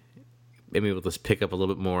usually am able to pick up a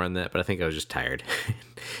little bit more on that, but I think I was just tired,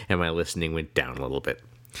 and my listening went down a little bit.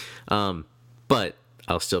 But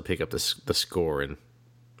I'll still pick up the score, and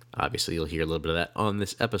obviously you'll hear a little bit of that on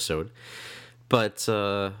this episode. But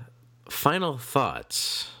final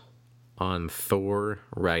thoughts on Thor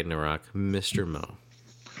Ragnarok, Mr. Mo.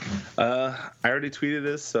 I already tweeted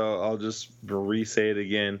this, so I'll just re-say it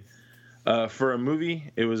again. For a movie,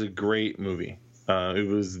 it was a great movie. It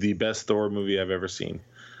was the best Thor movie I've ever seen,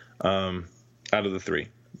 out of the 3.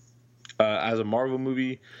 As a Marvel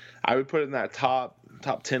movie, I would put it in that top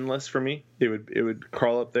 10 list for me. It would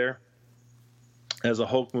crawl up there. As a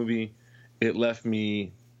Hulk movie, it left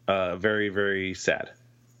me very, very sad.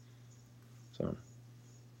 So,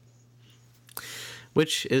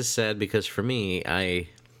 which is sad because for me, I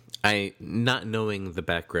not knowing the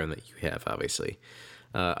background that you have, obviously,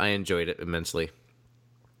 I enjoyed it immensely.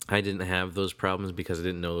 I didn't have those problems because I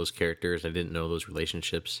didn't know those characters. I didn't know those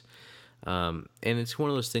relationships. And it's one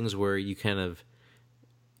of those things where you can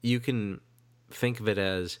think of it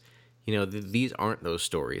as, these aren't those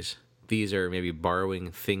stories. These are maybe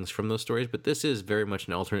borrowing things from those stories, but this is very much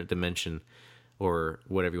an alternate dimension, or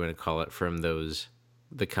whatever you want to call it, from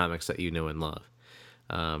the comics that you know and love.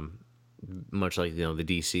 Much like, the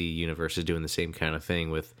DC universe is doing the same kind of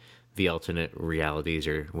thing with the alternate realities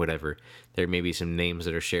or whatever. There may be some names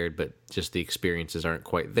that are shared, but just the experiences aren't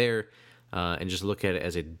quite there. And just look at it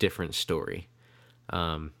as a different story.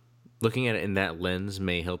 Looking at it in that lens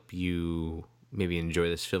may help you maybe enjoy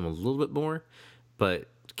this film a little bit more, but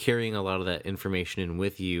carrying a lot of that information in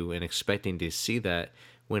with you and expecting to see that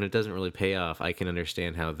when it doesn't really pay off, I can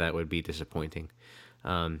understand how that would be disappointing.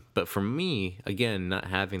 But for me, again, not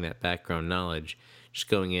having that background knowledge, just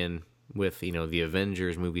going in with, the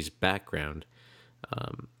Avengers movie's background,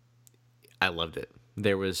 I loved it.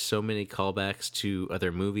 There was so many callbacks to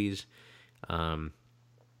other movies. When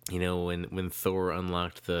Thor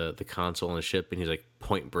unlocked the console on the ship and he's like,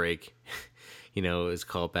 Point Break, is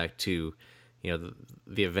called back to,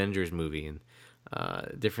 the Avengers movie and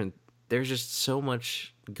different. There's just so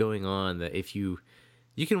much going on that if you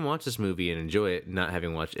can watch this movie and enjoy it, not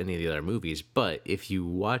having watched any of the other movies, but if you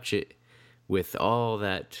watch it with all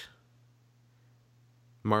that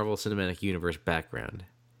Marvel Cinematic Universe background,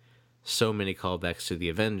 so many callbacks to the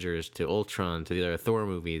Avengers, to Ultron, to the other Thor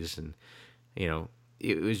movies, and it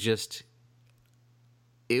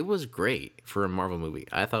was great for a Marvel movie.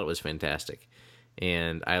 I thought it was fantastic,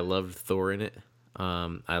 and I loved Thor in it.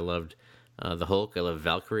 I loved the Hulk. I loved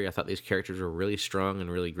Valkyrie. I thought these characters were really strong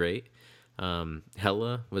and really great.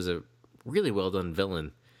 Hela was a really well done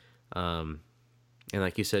villain, and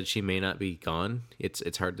like you said, she may not be gone.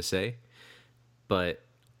 It's hard to say, but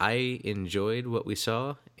I enjoyed what we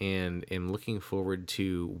saw and am looking forward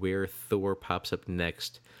to where Thor pops up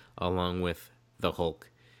next, along with the Hulk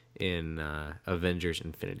in Avengers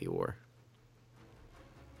Infinity War.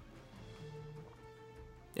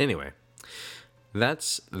 Anyway,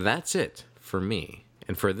 that's it for me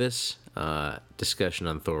and for this discussion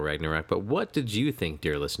on Thor Ragnarok. But what did you think,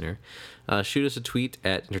 dear listener? Shoot us a tweet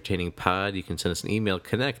at entertainingpod. You can send us an email,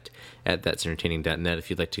 connect@that'sentertaining.net, if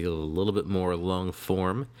you'd like to go a little bit more long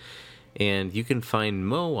form. And you can find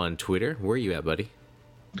Mo on Twitter. Where are you at, buddy?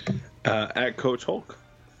 At Coach Hulk.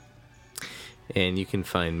 And you can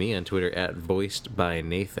find me on Twitter at Voiced by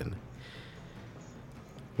Nathan.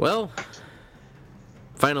 Well,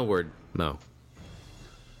 final word, Mo.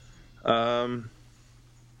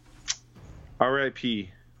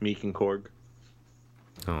 R.I.P. Meek and Korg.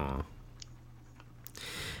 Aw.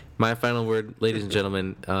 My final word, ladies and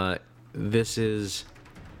gentlemen. This is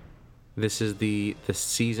the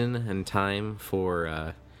season and time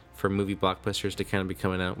for movie blockbusters to kind of be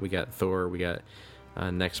coming out. We got Thor. We got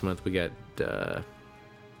next month. We got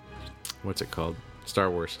what's it called? Star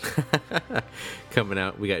Wars coming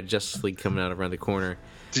out. We got Justice League coming out around the corner.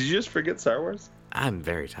 Did you just forget Star Wars? I'm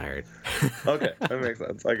very tired. Okay, that makes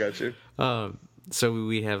sense. I got you. So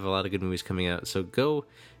we have a lot of good movies coming out. So go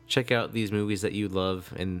check out these movies that you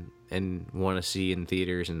love and want to see in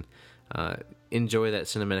theaters, and enjoy that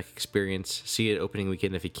cinematic experience. See it opening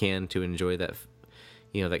weekend if you can, to enjoy that,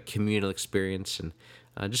 that communal experience, and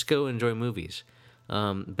just go enjoy movies.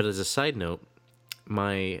 But as a side note,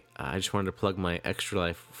 I just wanted to plug my Extra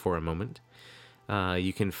Life for a moment.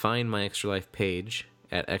 You can find my Extra Life page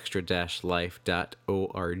at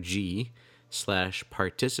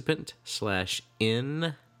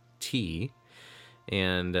extra-life.org/participant/NT.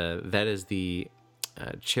 And that is the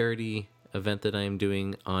charity event that I am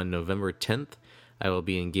doing on November 10th. I will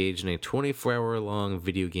be engaged in a 24-hour-long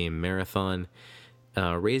video game marathon,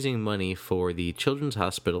 raising money for the Children's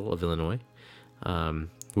Hospital of Illinois,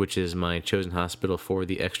 which is my chosen hospital for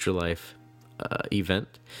the Extra Life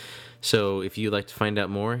event. So if you'd like to find out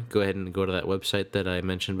more, go ahead and go to that website that I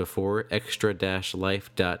mentioned before,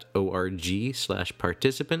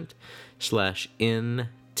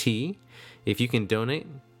 extra-life.org/participant/NT. If you can donate,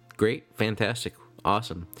 great, fantastic,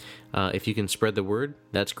 awesome. If you can spread the word,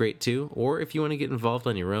 that's great too. Or if you want to get involved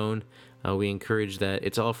on your own, we encourage that.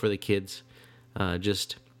 It's all for the kids.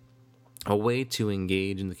 Just a way to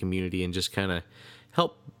engage in the community and just kind of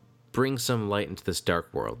help bring some light into this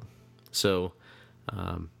dark world. So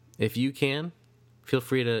if you can, feel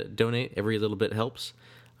free to donate. Every little bit helps.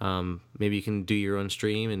 Maybe you can do your own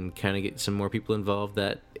stream and kind of get some more people involved.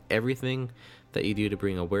 That everything that you do to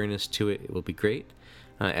bring awareness to it will be great.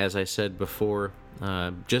 As I said before,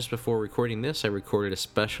 just before recording this, I recorded a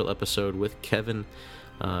special episode with Kevin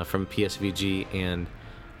from PSVG and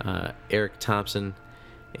Eric Thompson,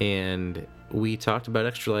 and we talked about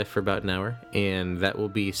Extra Life for about an hour, and that will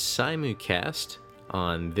be simulcast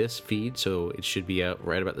on this feed, so it should be out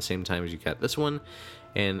right about the same time as you got this one,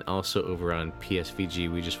 and also over on PSVG.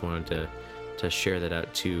 We just wanted to share that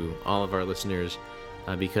out to all of our listeners,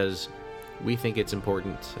 because we think it's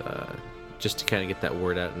important just to kind of get that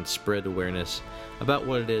word out and spread awareness about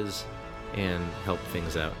what it is and help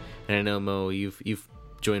things out. And I know, Mo, you've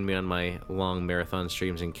joined me on my long marathon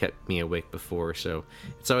streams and kept me awake before, so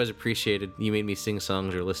it's always appreciated. You made me sing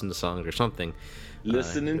songs or listen to songs or something.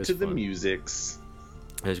 Listening to the musics.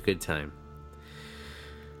 It was a good time.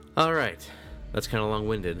 All right, that's kind of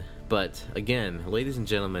long-winded, but again, ladies and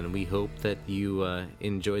gentlemen, we hope that you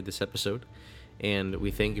enjoyed this episode, and we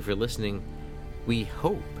thank you for listening. We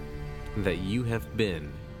hope that you have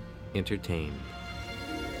been entertained.